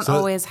 I don't So-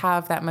 always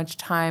have that much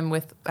time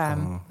with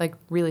like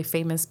really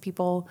famous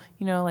people,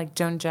 you know, like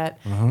Joan Jett.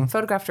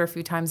 Photographed her a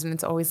few times, and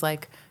it's always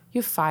like, you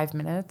have 5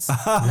 minutes, and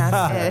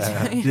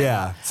that's it.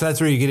 Yeah. So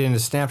that's where you get into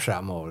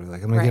snapshot mode.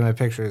 Like, I'm going to get Right. my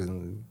pictures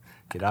and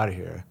get out of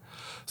here.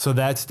 So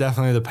that's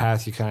definitely the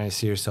path you kind of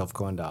see yourself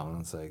going down.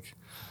 It's like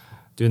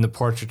doing the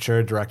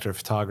portraiture, director of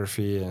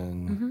photography,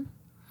 and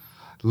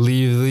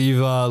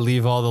leave all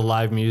the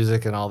live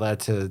music and all that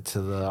to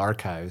the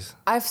archives.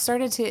 I've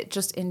started to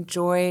just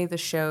enjoy the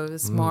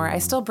shows more. I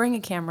still bring a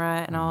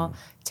camera and I'll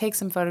take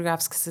some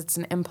photographs because it's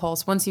an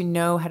impulse. Once you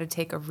know how to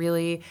take a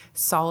really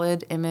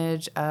solid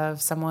image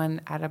of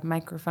someone at a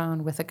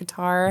microphone with a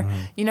guitar,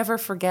 you never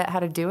forget how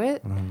to do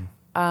it.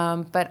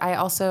 But I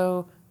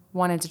also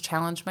wanted to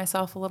challenge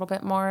myself a little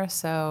bit more.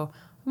 So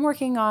I'm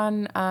working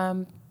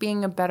on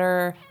being a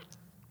better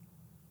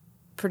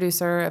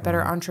producer, a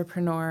better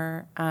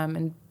entrepreneur,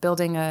 and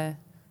building a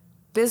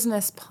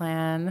business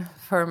plan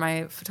for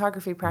my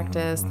photography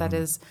practice that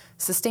is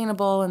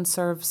sustainable and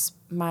serves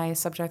my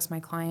subjects, my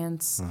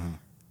clients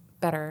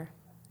better.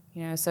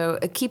 You know, so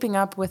keeping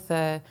up with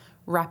the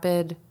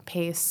rapid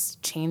pace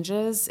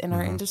changes in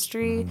our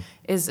industry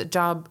is a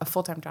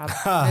full-time job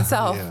in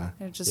itself. Yeah.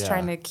 You're just Yeah.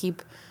 trying to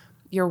keep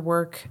your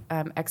work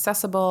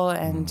accessible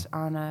and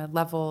on a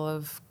level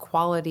of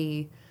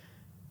quality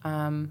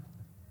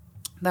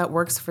that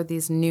works for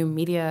these new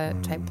media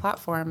type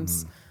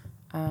platforms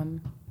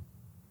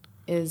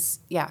is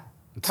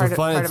part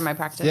of my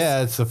practice.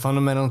 Yeah, it's a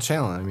fundamental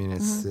challenge. I mean,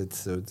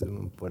 it's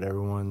what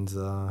everyone's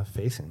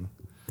facing.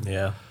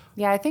 Yeah.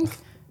 Yeah, I think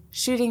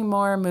shooting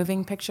more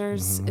moving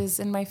pictures is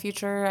in my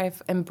future.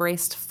 I've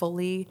embraced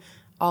fully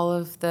all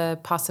of the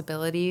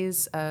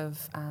possibilities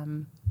of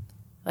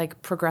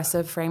like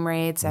progressive frame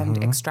rates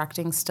and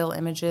extracting still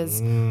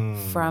images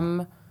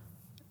from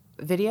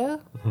video.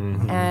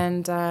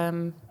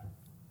 And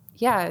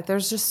yeah,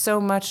 there's just so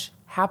much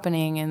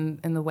happening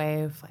in the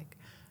way of like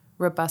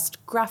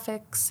robust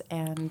graphics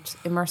and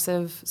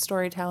immersive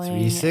storytelling.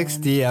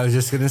 360, I was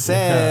just going to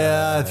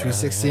say,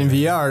 360 in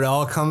VR, it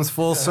all comes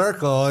full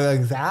circle.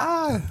 Like,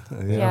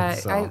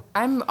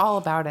 I'm all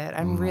about it.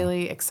 I'm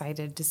really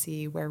excited to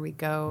see where we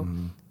go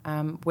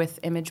with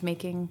image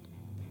making.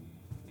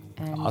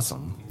 And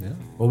awesome. Yeah.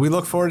 Well, we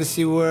look forward to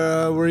see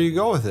where you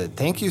go with it.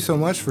 Thank you so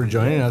much for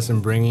joining us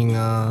and bringing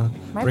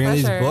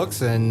these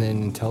books and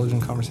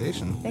intelligent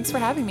conversation. Thanks for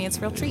having me. It's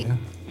a real treat. Yeah.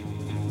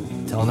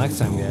 Till next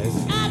time, guys.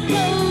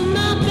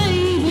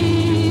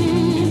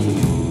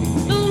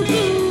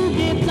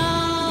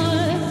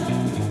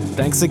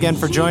 Thanks again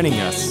for joining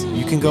us.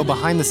 You can go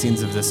behind the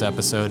scenes of this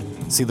episode,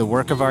 see the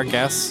work of our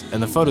guests,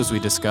 and the photos we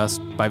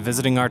discussed by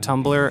visiting our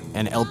Tumblr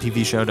and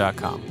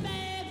lpvshow.com.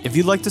 If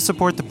you'd like to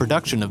support the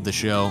production of the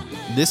show,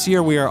 this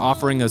year we are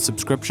offering a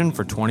subscription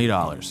for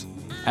 $20.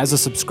 As a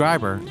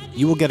subscriber,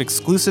 you will get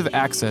exclusive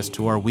access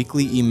to our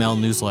weekly email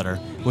newsletter,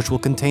 which will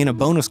contain a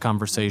bonus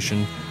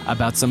conversation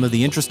about some of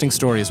the interesting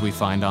stories we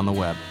find on the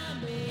web.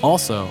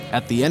 Also,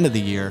 at the end of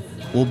the year,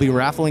 we'll be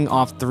raffling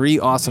off 3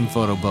 awesome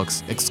photo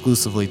books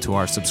exclusively to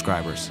our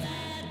subscribers.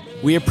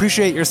 We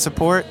appreciate your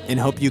support and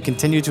hope you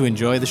continue to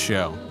enjoy the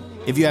show.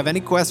 If you have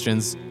any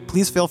questions,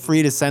 please feel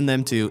free to send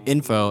them to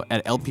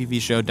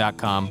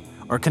info@lpvshow.com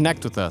or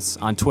connect with us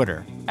on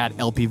Twitter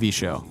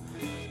 @LPVShow.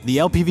 The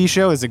LPV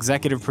Show is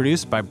executive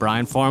produced by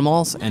Brian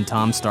Formals and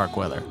Tom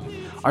Starkweather.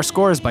 Our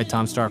score is by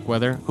Tom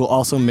Starkweather, who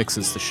also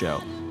mixes the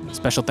show.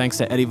 Special thanks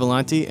to Eddie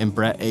Vellante and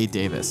Brett A.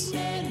 Davis.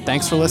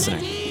 Thanks for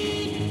listening.